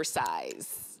the super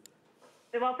size.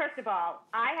 Well, first of all,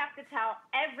 I have to tell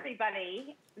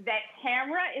everybody that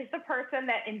Tamra is the person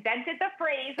that invented the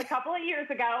phrase a couple of years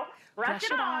ago, brush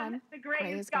it on, the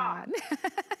gray is gone.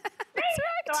 That's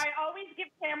right. So I always give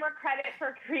Tamra credit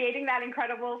for creating that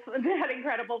incredible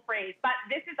phrase. But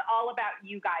this is all about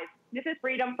you guys. This is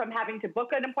freedom from having to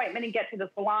book an appointment and get to the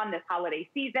salon this holiday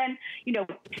season. You know,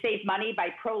 save money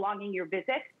by prolonging your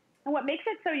visit. And what makes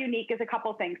it so unique is a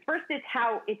couple things. First, it's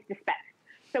how it's dispensed.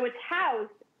 So it's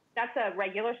housed, that's a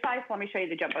regular size. Let me show you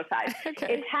the jumbo size.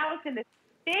 Okay. It's housed in this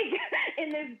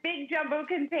big jumbo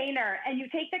container, and you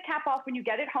take the cap off when you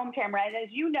get it home, Tamra. And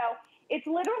as you know, it's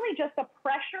literally just the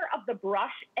pressure of the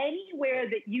brush anywhere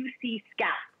that you see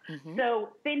scalp. So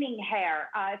thinning hair,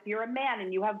 if you're a man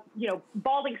and you have, you know,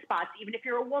 balding spots, even if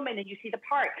you're a woman and you see the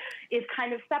part is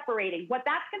kind of separating, what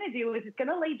that's going to do is it's going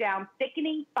to lay down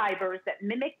thickening fibers that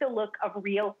mimic the look of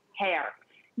real hair.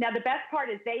 Now, the best part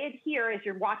is they adhere, as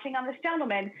you're watching on this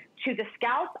gentleman, to the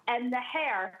scalp and the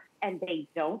hair, and they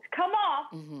don't come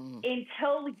off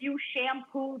until you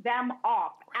shampoo them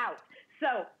out.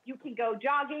 So you can go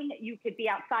jogging, you could be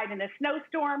outside in a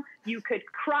snowstorm, you could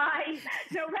cry,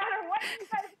 no matter what you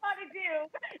guys want to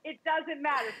do, it doesn't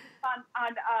matter.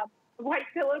 On white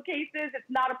pillowcases, it's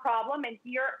not a problem, and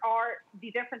here are the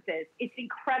differences. It's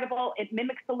incredible. It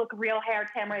mimics the look of real hair,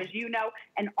 Tamara, as you know,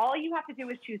 and all you have to do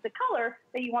is choose the color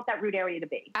that you want that root area to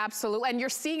be. Absolutely, and you're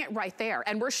seeing it right there,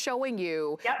 and we're showing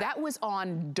you that was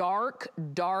on dark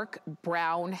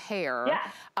brown hair.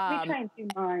 Yeah, we try and do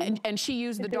mine. And she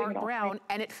used the dark brown,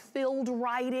 and it filled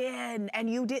right in, and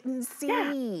you didn't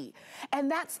see.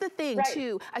 And that's the thing,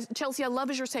 too. Chelsea, I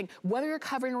love as you're saying, whether you're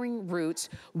covering roots,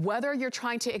 whether you're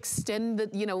trying to extend the,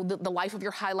 you know, the life of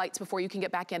your highlights before you can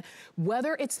get back in,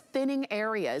 whether it's thinning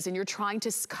areas and you're trying to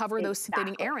cover those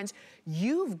thinning areas,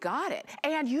 you've got it.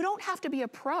 And you don't have to be a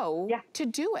pro to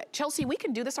do it. Chelsea, we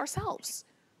can do this ourselves.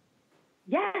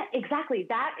 Yeah, exactly.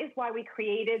 That is why we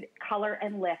created Color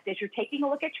and Lift. As you're taking a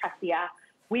look at Tressia,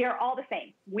 we are all the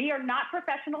same. We are not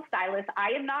professional stylists. I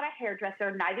am not a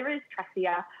hairdresser, neither is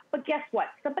Tressia. But guess what?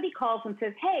 Somebody calls and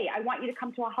says, hey, I want you to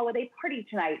come to a holiday party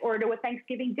tonight or to a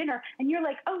Thanksgiving dinner. And you're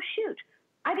like, oh, shoot,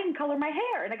 I didn't color my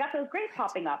hair and I got those grays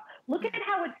popping up. Look at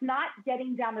how it's not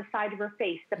getting down the side of her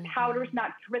face. The powder's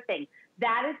not dripping.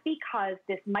 That is because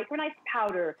this micronized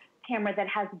powder, Tamara, that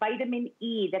has vitamin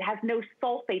E, that has no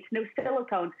sulfates, no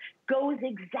silicones, goes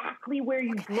exactly where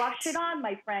you brush it on,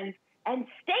 my friends, and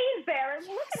stays there. And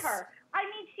look at her. I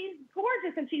mean, she's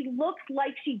gorgeous, and she looks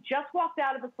like she just walked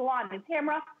out of a salon. And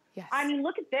Tamara, I mean,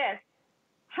 look at this.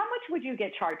 How much would you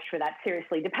get charged for that,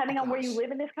 seriously, depending on where you live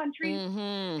in this country?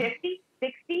 50,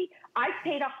 60? I've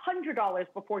paid $100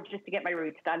 before just to get my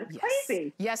roots done. It's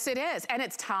crazy. Yes, it is. And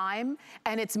it's time,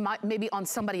 and it's maybe on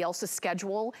somebody else's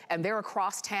schedule, and they're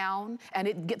across town, and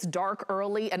it gets dark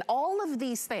early, and all of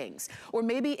these things. Or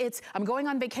maybe it's, I'm going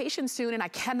on vacation soon, and I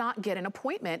cannot get an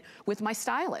appointment with my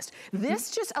stylist. This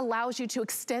just allows you to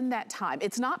extend that time.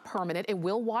 It's not permanent. It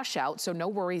will wash out, so no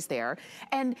worries there.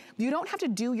 And you don't have to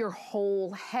do your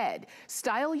whole head.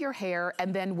 Style your hair,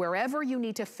 and then wherever you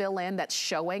need to fill in that's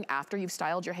showing after you've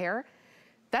styled your hair,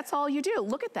 that's all you do.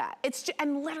 Look at that. It's just,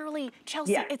 and literally,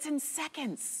 Chelsea, it's in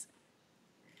seconds.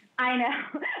 I know.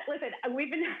 Listen,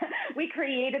 we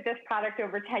created this product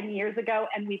over 10 years ago,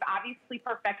 and we've obviously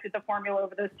perfected the formula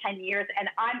over those 10 years. And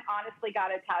I'm honestly got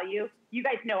to tell you, you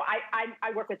guys know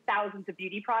I work with thousands of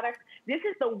beauty products. This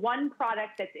is the one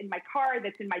product that's in my car,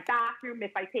 that's in my bathroom,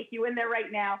 if I take you in there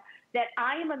right now, that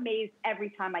I am amazed every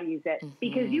time I use it.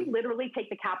 Because you literally take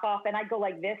the cap off, and I go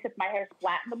like this if my hair's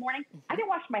flat in the morning. I didn't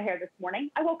wash my hair this morning.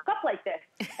 I woke up like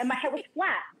this, and my hair was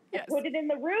flat. I put it in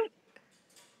the root.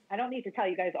 I don't need to tell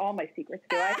you guys all my secrets,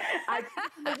 do I?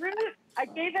 I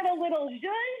gave it a little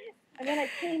zhuzh, and then I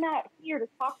came out here to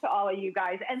talk to all of you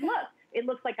guys. And look, it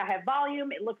looks like I have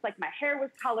volume. It looks like my hair was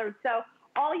colored. So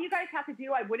all you guys have to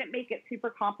do, I wouldn't make it super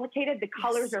complicated. The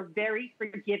colors are very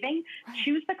forgiving.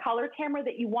 Choose the color, Tamara,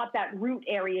 that you want that root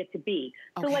area to be.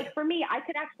 So like for me, I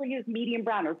could actually use medium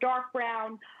brown or dark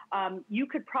brown. You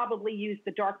could probably use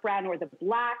the dark brown or the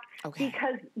black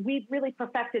because we've really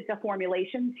perfected the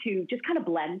formulation to just kind of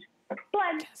blend.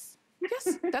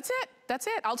 Yes, that's it. That's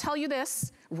it. I'll tell you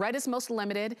this. Red is most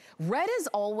limited. Red is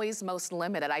always most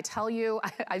limited. I tell you,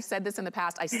 I've said this in the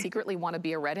past, I secretly want to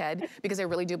be a redhead because I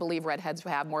really do believe redheads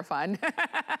have more fun.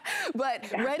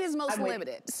 But red is most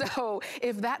limited. So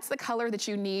if that's the color that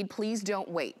you need, please don't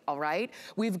wait, all right?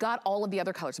 We've got all of the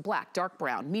other colors: black, dark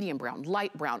brown, medium brown,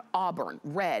 light brown, auburn,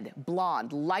 red,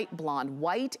 blonde, light blonde,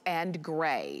 white, and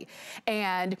gray.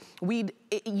 And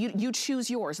you choose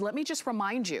yours. Let me just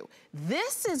remind you,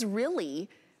 this is really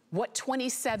what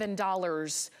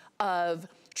 $27 of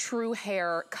True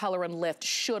Hair Color and Lift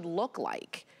should look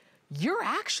like. You're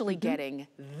actually getting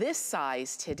this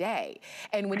size today.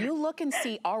 And when you look and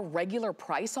see our regular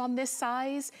price on this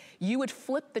size, you would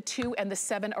flip the 2 and the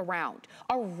 7 around.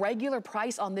 Our regular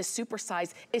price on this super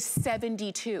size is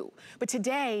 $72. But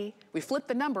today, we flip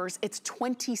the numbers, it's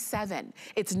 $27.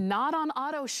 It's not on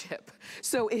auto ship.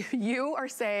 So if you are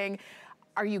saying,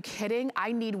 are you kidding?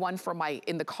 I need one for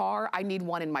in the car. I need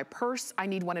one in my purse. I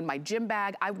need one in my gym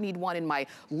bag. I need one in my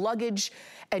luggage.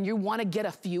 And you want to get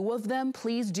a few of them,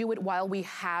 please do it while we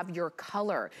have your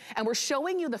color. And we're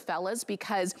showing you the fellas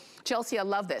because, Chelsea, I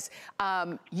love this.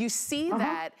 You see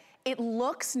that It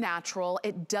looks natural.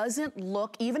 It doesn't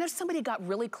look, even if somebody got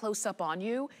really close up on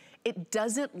you, it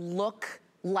doesn't look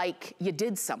like you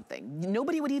did something.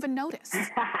 Nobody would even notice.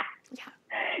 Yeah.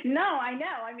 No, I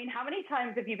know. I mean, how many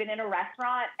times have you been in a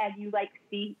restaurant and you like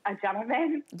see a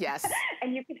gentleman? Yes.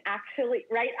 And you can actually,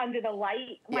 right under the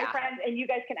light, my friends, and you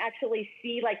guys can actually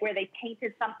see like where they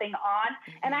painted something on.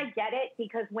 And I get it,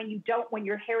 because when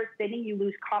your hair is thinning, you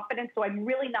lose confidence. So I'm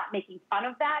really not making fun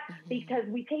of that, because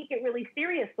we take it really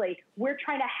seriously. We're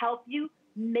trying to help you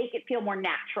make it feel more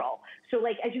natural. So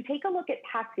like, as you take a look at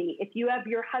Patsy, if you have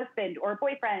your husband or a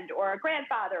boyfriend or a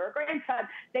grandfather or a grandson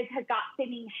that has got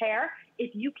thinning hair,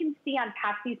 if you can see on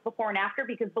Patsy's before and after,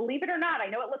 because believe it or not, I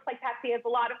know it looks like Patsy has a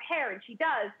lot of hair, and she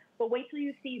does, but wait till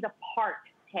you see the part,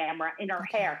 Tamara, in her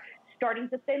hair starting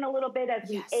to thin a little bit as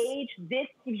we age. This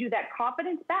gives you that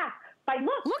confidence back by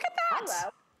look at that.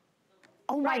 Hello.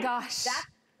 Oh my gosh. That's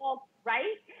all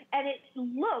right. And it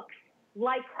looks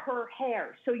like her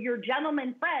hair. So your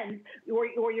gentleman friends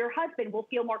or your husband will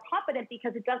feel more confident,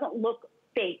 because it doesn't look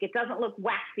fake. It doesn't look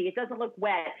waxy. It doesn't look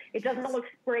wet. It doesn't look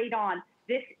sprayed on.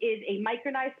 This is a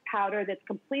micronized powder that's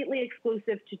completely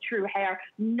exclusive to True Hair.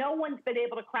 No one's been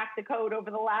able to crack the code over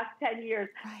the last 10 years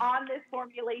on this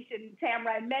formulation,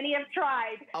 Tamara, and many have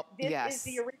tried. This is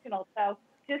the original. So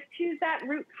just choose that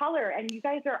root color, and you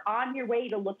guys are on your way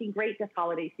to looking great this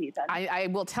holiday season. I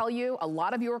will tell you, a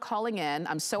lot of you are calling in.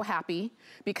 I'm so happy,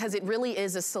 because it really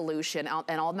is a solution.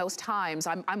 And on those times,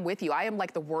 I'm with you. I am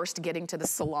like the worst getting to the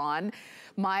salon.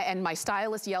 My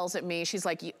stylist yells at me. She's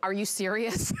like, "Are you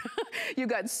serious? You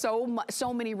got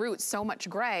so many roots, so much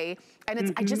gray,"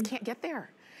 and I just can't get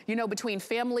there. You know, between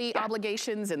family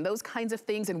obligations and those kinds of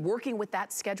things and working with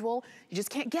that schedule, you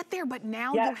just can't get there, but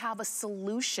now you have a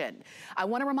solution. I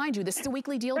wanna remind you, this is a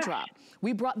weekly deal drop.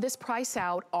 We brought this price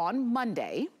out on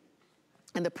Monday,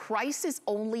 and the price is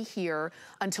only here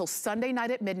until Sunday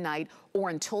night at midnight, or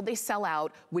until they sell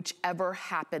out, whichever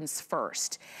happens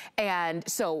first. And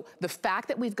so the fact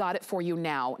that we've got it for you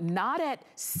now, not at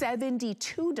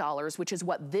 $72, which is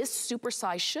what this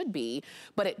supersize should be,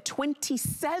 but at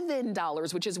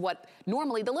 $27, which is what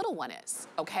normally the little one is,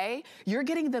 okay? You're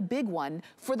getting the big one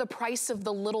for the price of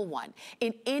the little one.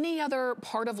 In any other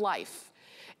part of life,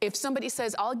 if somebody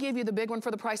says, "I'll give you the big one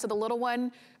for the price of the little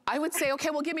one," I would say, okay,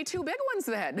 well, give me two big ones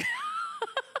then.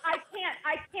 I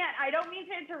can't. I don't mean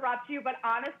to interrupt you, but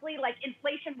honestly, like,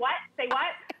 inflation what? Say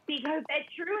what? Because at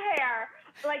True Hair,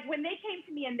 like, when they came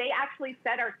to me and they actually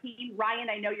said, our team, Ryan,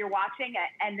 I know you're watching,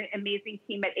 and the amazing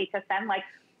team at HSN, like,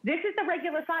 this is the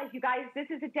regular size, you guys. This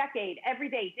is a decade, every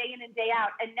day, day in and day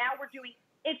out. And now we're doing,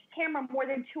 it's Tamara, more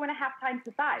than 2.5 times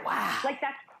the size. Wow. Like,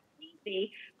 that's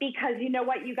crazy, because you know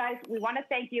what, you guys, we want to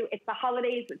thank you. It's the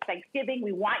holidays, it's Thanksgiving.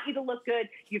 We want you to look good.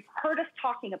 You've heard us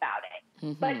talking about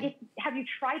it. But have you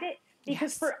tried it?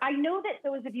 Because I know that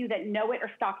those of you that know it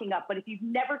are stocking up, but if you've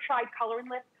never tried Color and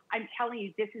Lift, I'm telling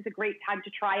you, this is a great time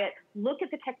to try it. Look at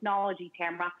the technology,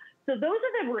 Tamara. So those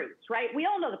are the roots, right? We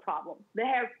all know the problem. The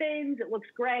hair thins, it looks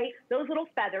gray. Those little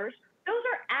feathers, those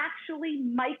are actually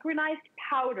micronized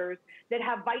powders that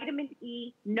have vitamin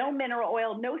E, no mineral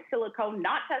oil, no silicone,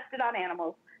 not tested on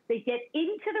animals. They get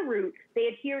into the root, they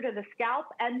adhere to the scalp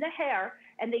and the hair,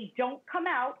 and they don't come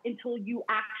out until you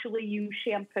actually use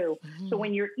shampoo. So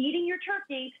when you're eating your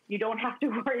turkey, you don't have to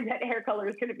worry that hair color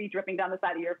is going to be dripping down the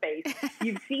side of your face.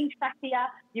 You've seen Tressia,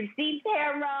 you've seen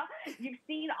Tamara, you've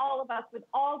seen all of us with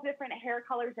all different hair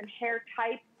colors and hair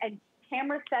types, and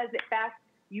Tamara says it best,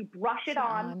 you brush it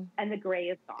on and the gray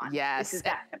is gone. Yes. This is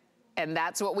that. And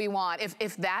that's what we want.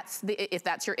 If that's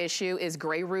your issue, is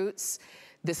gray roots,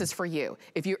 this is for you.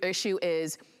 If your issue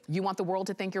is you want the world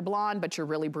to think you're blonde, but you're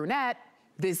really brunette,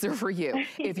 these are for you.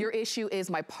 If your issue is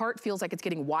my part feels like it's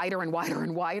getting wider and wider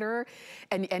and wider,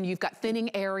 and you've got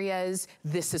thinning areas,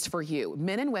 this is for you.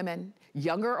 Men and women,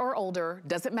 younger or older,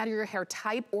 doesn't matter your hair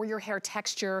type or your hair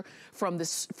texture, from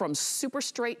super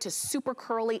straight to super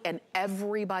curly and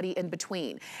everybody in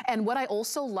between. And what I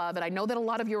also love, and I know that a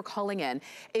lot of you are calling in,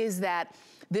 is that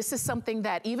this is something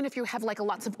that even if you have like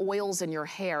lots of oils in your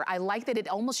hair, I like that it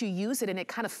almost, you use it and it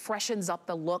kind of freshens up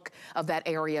the look of that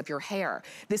area of your hair.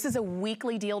 This is a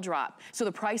weekly deal drop. So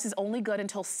the price is only good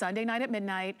until Sunday night at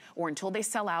midnight or until they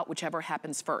sell out, whichever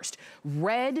happens first.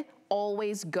 Red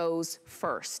always goes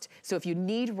first. So if you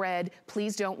need red,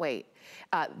 please don't wait.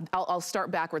 I'll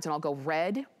start backwards and I'll go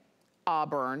red,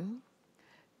 auburn,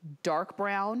 dark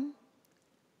brown,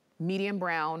 medium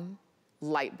brown,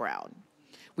 light brown.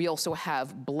 We also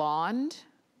have blonde,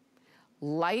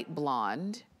 light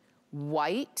blonde,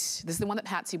 white. This is the one that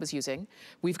Patsy was using.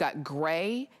 We've got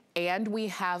gray and we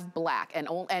have black.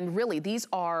 And really, these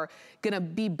are gonna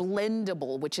be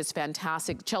blendable, which is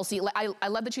fantastic. Chelsea, I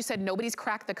love that you said nobody's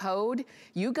cracked the code.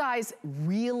 You guys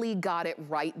really got it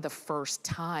right the first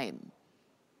time.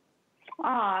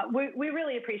 We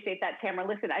really appreciate that, Tamara.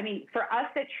 Listen, I mean, for us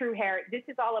at True Hair, this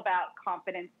is all about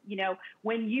confidence. You know,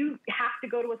 when you have to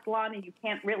go to a salon and you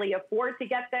can't really afford to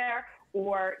get there,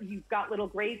 or you've got little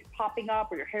grays popping up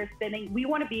or your hair spinning, we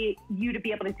want you to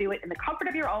be able to do it in the comfort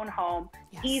of your own home,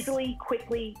 easily,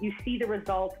 quickly. You see the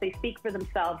results. They speak for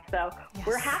themselves. So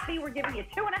we're happy we're giving you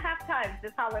 2.5 times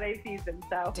this holiday season.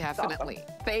 So definitely.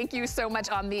 Awesome. Thank you so much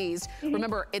on these.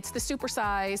 Remember, it's the super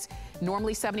size,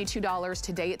 normally $72.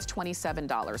 Today it's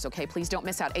 $27. Okay, please don't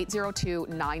miss out.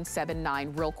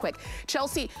 802-979 real quick.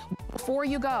 Chelsea, before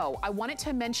you go, I wanted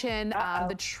to mention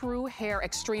the True Hair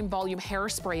Extreme Volume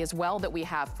Hairspray as well that we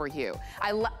have for you.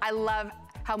 I love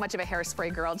how much of a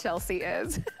hairspray girl Chelsea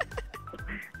is.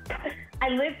 I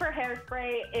live for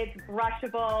hairspray. It's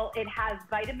brushable. It has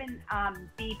vitamin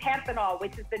B panthenol,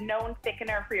 which is the known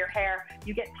thickener for your hair.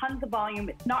 You get tons of volume.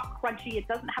 It's not crunchy. It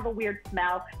doesn't have a weird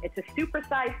smell. It's a super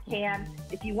sized can.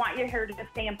 If you want your hair to just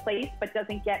stay in place but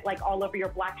doesn't get like all over your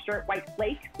black shirt white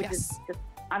flakes, which is just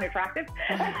unattractive,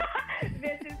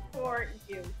 this is for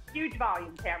you. Huge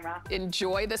volume, Tamara.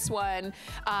 Enjoy this one.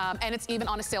 And it's even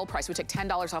on a sale price. We took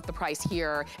 $10 off the price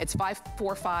here. It's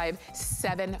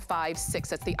 545756.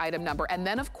 That's the item number. And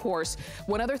then, of course,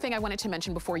 one other thing I wanted to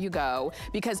mention before you go,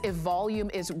 because if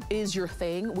volume is your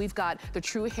thing, we've got the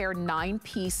True Hair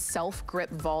 9-piece self-grip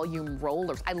volume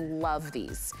rollers. I love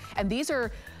these. And these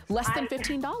are less than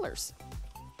 $15.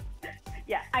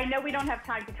 Yeah, I know we don't have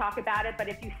time to talk about it, but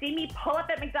if you see me pull up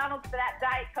at McDonald's for that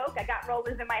Diet Coke, I got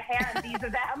rollers in my hair, and these are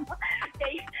them.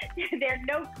 They're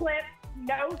no clips,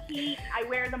 no heat. I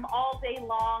wear them all day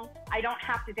long. I don't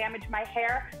have to damage my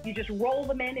hair. You just roll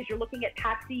them in. As you're looking at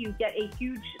Patsy, you get a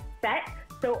huge set.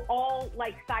 So all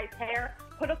like size hair.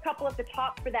 Put a couple at the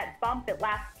top for that bump that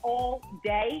lasts all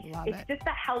day. It's just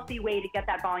a healthy way to get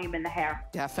that volume in the hair.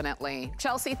 Definitely.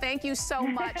 Chelsea, thank you so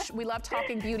much. We love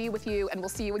talking beauty with you, and we'll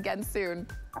see you again soon.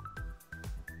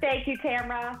 Thank you,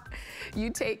 Tamara. You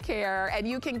take care. And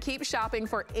you can keep shopping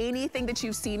for anything that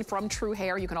you've seen from True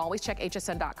Hair. You can always check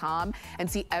hsn.com and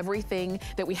see everything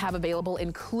that we have available,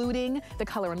 including the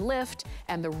color and lift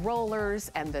and the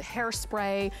rollers and the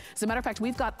hairspray. As a matter of fact,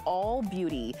 we've got all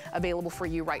beauty available for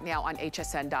you right now on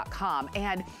hsn.com.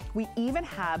 And we even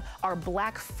have our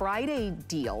Black Friday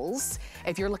deals.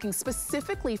 If you're looking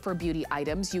specifically for beauty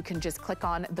items, you can just click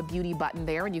on the beauty button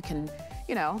there and you can,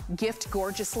 you know, gift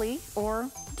gorgeously or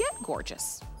get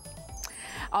gorgeous.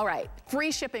 All right,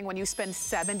 free shipping when you spend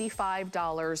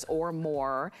 $75 or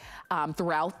more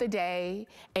throughout the day.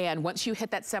 And once you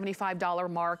hit that $75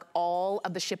 mark, all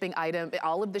of the shipping,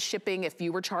 if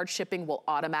you were charged shipping, will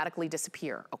automatically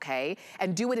disappear, okay?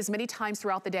 And do it as many times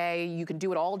throughout the day. You can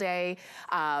do it all day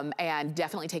and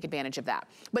definitely take advantage of that.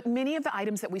 But many of the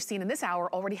items that we've seen in this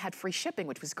hour already had free shipping,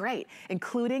 which was great,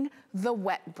 including the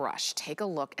wet brush. Take a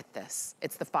look at this.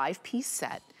 It's the 5-piece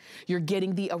set. You're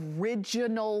getting the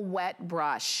original wet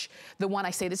brush. The one, I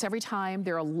say this every time,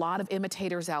 there are a lot of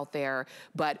imitators out there,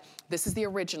 but this is the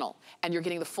original. And you're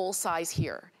getting the full size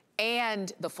here,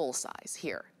 and the full size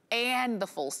here, and the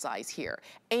full size here.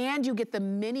 And you get the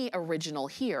mini original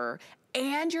here,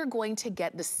 and you're going to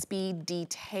get the Speed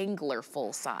Detangler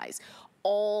full size.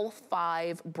 All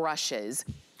 5 brushes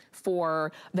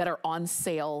that are on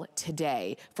sale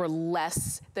today for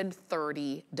less than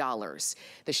 $30.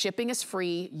 The shipping is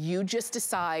free. You just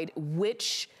decide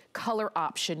which color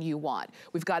option you want.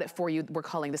 We've got it for you. We're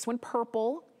calling this one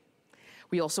purple.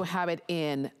 We also have it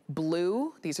in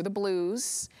blue. These are the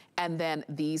blues. And then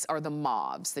these are the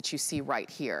mauves that you see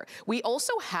right here. We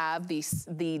also have the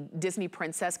Disney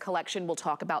Princess collection. We'll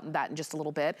talk about that in just a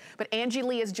little bit. But Angie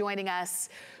Lee is joining us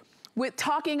with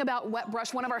talking about wet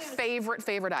brush, one of our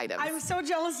favorite items. I'm so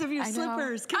jealous of your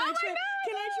slippers. Can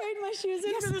I trade my shoes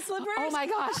in for the slippers? Oh my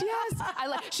gosh, yes.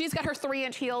 She's got her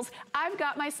 3-inch heels. I've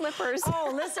got my slippers.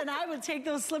 Oh, listen, I would take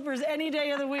those slippers any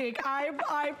day of the week.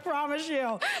 I promise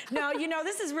you. No, you know,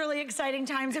 this is really exciting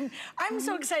times. And I'm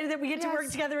so excited that we get to work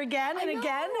together again and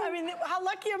again. I mean, how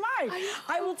lucky am I?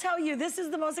 I will tell you, this is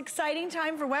the most exciting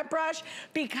time for wet brush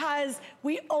because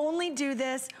we only do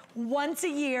this once a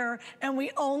year, and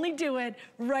we only do it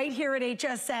right here at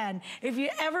HSN. If you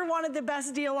ever wanted the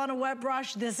best deal on a wet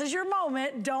brush, this is your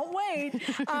moment. Don't wait.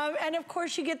 And of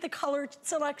course, you get the color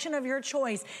selection of your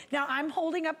choice. Now, I'm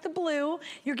holding up the blue.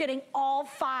 You're getting all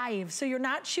 5, so you're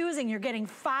not choosing. You're getting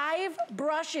 5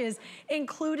 brushes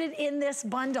included in this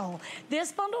bundle.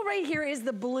 This bundle right here is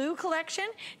the blue collection.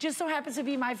 Just so happens to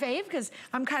be my fave because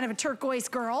I'm kind of a turquoise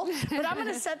girl. But I'm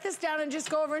gonna set this down and just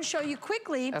go over and show you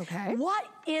quickly what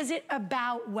is it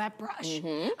about wet brush.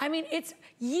 I mean, it's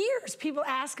years people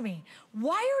ask me,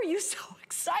 why are you so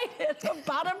excited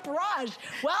about a brush?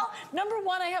 Well, number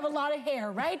one, I have a lot of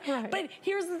hair, right? But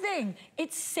here's the thing,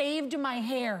 it saved my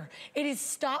hair. It has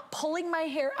stopped pulling my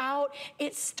hair out.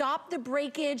 It stopped the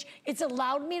breakage. It's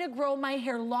allowed me to grow my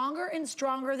hair longer and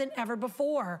stronger than ever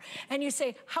before. And you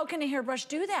say, how can a hairbrush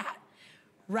do that?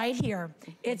 Right here.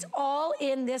 It's all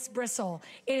in this bristle.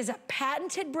 It is a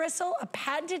patented bristle, a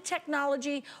patented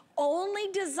technology,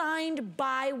 only designed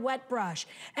by Wet Brush.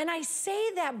 And I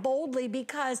say that boldly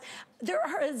because there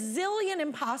are a zillion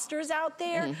imposters out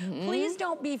there. Please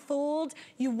don't be fooled.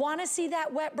 You want to see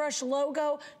that Wet Brush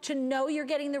logo to know you're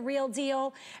getting the real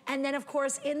deal. And then, of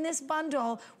course, in this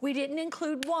bundle, we didn't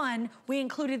include 1, we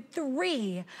included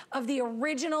 3 of the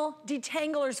original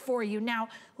detanglers for you. Now,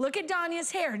 look at Danya's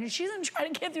hair, and she's gonna try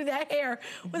to get through that hair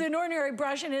with an ordinary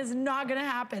brush, and it is not gonna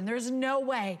happen. There's no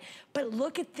way. But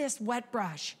look at this Wet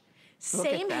Brush.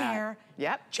 Same hair,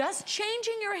 just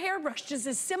changing your hairbrush, just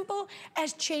as simple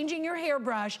as changing your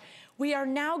hairbrush. We are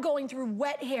now going through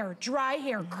wet hair, dry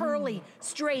hair, curly,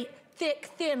 straight,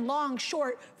 thick, thin, long,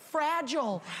 short,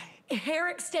 fragile, hair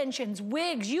extensions,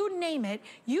 wigs, you name it.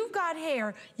 You've got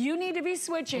hair, you need to be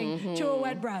switching to a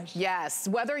wet brush. Yes,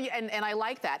 whether you, and I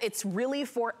like that. It's really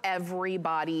for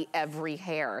everybody, every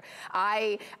hair.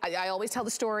 I always tell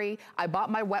the story, I bought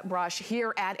my wet brush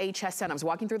here at HSN. I was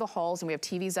walking through the halls and we have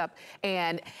TVs up,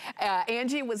 and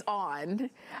Angie was on,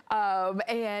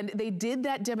 and they did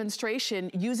that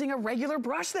demonstration using a regular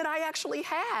brush that I actually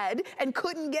had and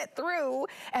couldn't get through.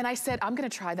 And I said, I'm gonna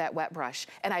try that wet brush.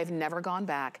 And I've never gone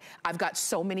back. I've got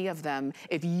so many of them.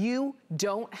 If you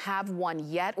don't have one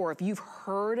yet, or if you've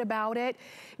heard about it,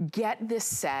 get this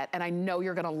set, and I know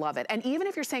you're gonna love it. And even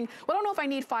if you're saying, well, I don't know if I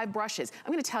need 5 brushes,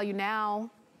 I'm gonna tell you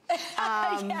now,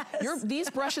 these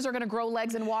brushes are gonna grow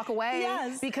legs and walk away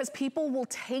because people will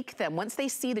take them. Once they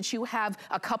see that you have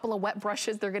a couple of wet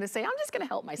brushes, they're gonna say, I'm just gonna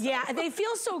help myself. Yeah, they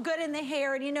feel so good in the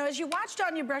hair. And you know, as you watch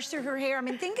Danya brush through her hair, I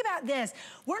mean, think about this.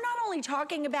 We're not only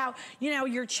talking about, you know,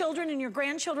 your children and your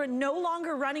grandchildren no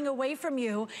longer running away from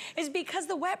you, is because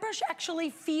the wet brush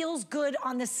actually feels good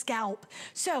on the scalp.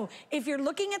 So if you're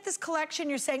looking at this collection,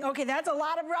 you're saying, okay, that's a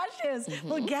lot of brushes.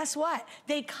 Well, guess what?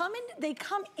 They come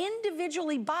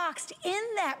individually boxed in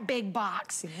that big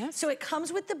box. So it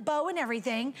comes with the bow and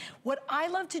everything. What I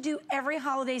love to do every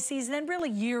holiday season, and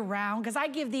really year round, because I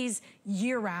give these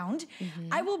year round,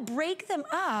 I will break them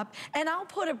up and I'll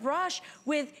put a brush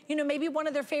with, you know, maybe one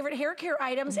of their favorite hair care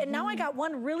items. And now I got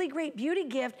one really great beauty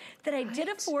gift that I did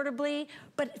affordably,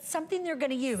 but it's something they're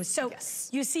gonna use. So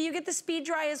you see, you get the speed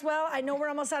dry as well. I know we're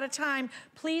almost out of time.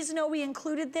 Please know we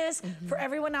included this for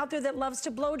everyone out there that loves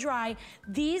to blow dry.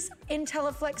 These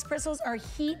IntelliFlex bristles are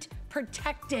heat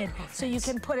protected. So you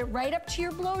can put it right up to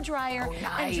your blow dryer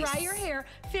and dry your hair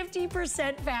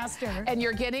 50% faster. And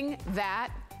you're getting that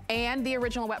and the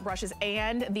original wet brushes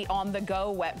and the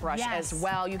on-the-go wet brush as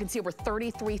well. You can see over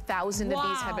 33,000 of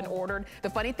these have been ordered. The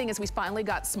funny thing is we finally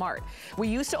got smart. We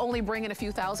used to only bring in a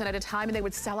few thousand at a time and they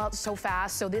would sell out so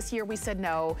fast. So this year we said,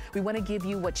 no, we want to give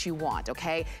you what you want,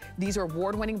 okay? These are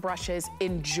award-winning brushes.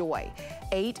 Enjoy.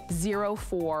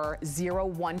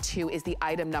 804012 is the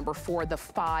item number for the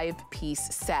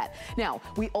 5-piece set. Now,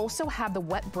 we also have the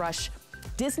wet brush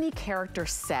Disney character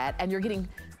set, and you're getting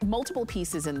multiple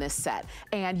pieces in this set,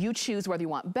 and you choose whether you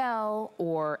want Belle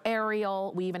or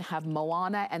Ariel. We even have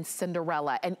Moana and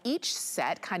Cinderella, and each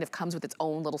set kind of comes with its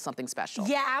own little something special.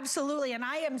 Yeah, absolutely, and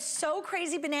I am so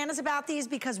crazy bananas about these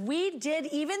because we did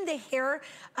even the hair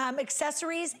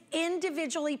accessories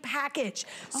individually packaged.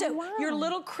 So your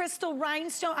little crystal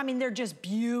rhinestone, I mean, they're just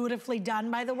beautifully done,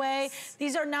 by the way.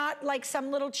 These are not like some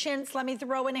little chintz, let me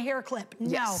throw in a hair clip.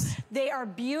 No, they are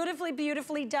beautifully,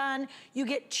 beautifully done. You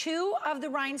get 2 of the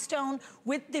rhinestones rhinestone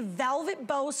with the velvet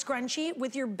bow scrunchie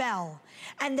with your bell.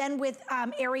 And then with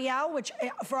Ariel, which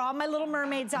for all my Little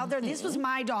Mermaids out there, this was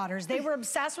my daughters. They were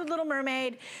obsessed with Little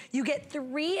Mermaid. You get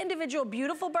 3 individual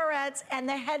beautiful barrettes and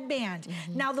the headband.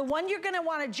 Now the one you're gonna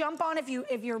wanna jump on if you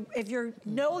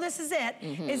know this is it,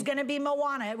 is gonna be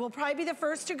Moana. It will probably be the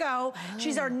first to go.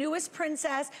 She's our newest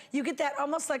princess. You get that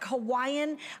almost like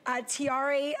Hawaiian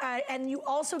tiara, and you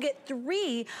also get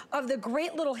 3 of the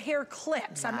great little hair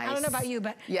clips. Nice. I don't know about you,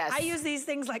 but I use these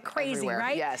things like crazy, everywhere.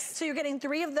 right? Yes. So you're getting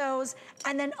 3 of those.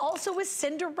 And then also with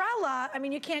Cinderella, I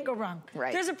mean, you can't go wrong.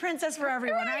 Right. There's a princess for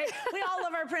everyone, right? We all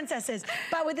love our princesses.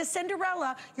 But with the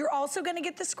Cinderella, you're also gonna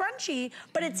get the scrunchie,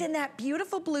 but it's in that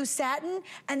beautiful blue satin.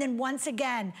 And then once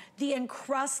again, the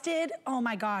encrusted, oh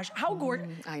my gosh, how gorgeous.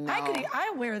 I know.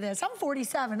 I wear this. I'm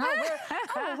 47.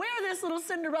 I'll wear this little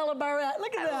Cinderella barrette.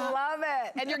 Look at that. I love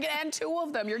it. And you're getting 2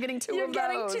 of them. You're getting 2 of those. You're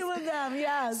getting 2 of them,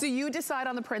 yes. So you decide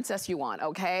on the princess you want,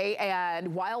 okay?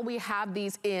 And while we have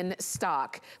these in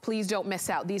stock, please don't miss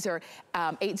out. These are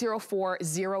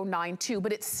 804092,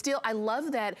 but it's still, I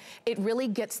love that it really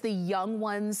gets the young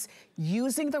ones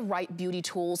using the right beauty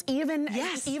tools, even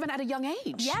at a young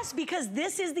age. Yes, because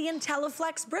this is the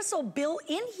IntelliFlex bristle built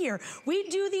in here. We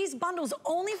do these bundles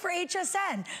only for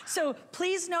HSN. So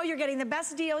please know you're getting the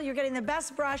best deal, you're getting the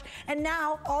best brush, and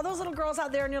now all those little girls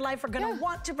out there in your life are gonna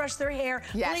want to brush their hair.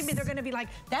 Yes. Believe me, they're gonna be like,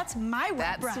 that's my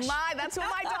wet brush. That's what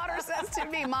my daughter says to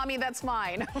me. Mommy, that's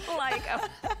mine. Like,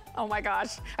 oh my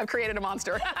gosh, I've created a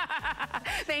monster.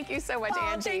 Thank you so much,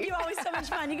 Angie. Thank you, always so much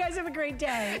fun. You guys have a great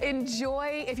day.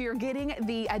 Enjoy, if you're getting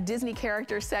the Disney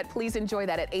character set, please enjoy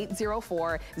that at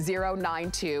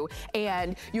 804092.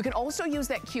 And you can also use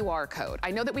that QR code.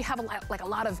 I know that we have a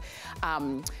lot of,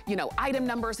 you know, item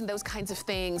numbers and those kinds of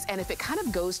things. And if it kind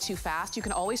of goes too fast, you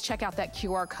can always check out that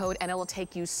QR code and it will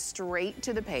take you straight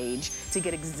to the page to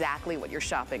get exactly what you're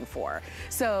shopping for.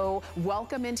 So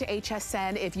welcome into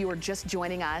HSN. If you are just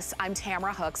joining us, I'm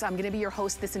Tamara Hooks. I'm gonna be your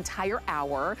host this entire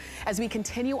hour as we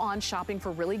continue on shopping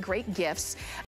for really great gifts.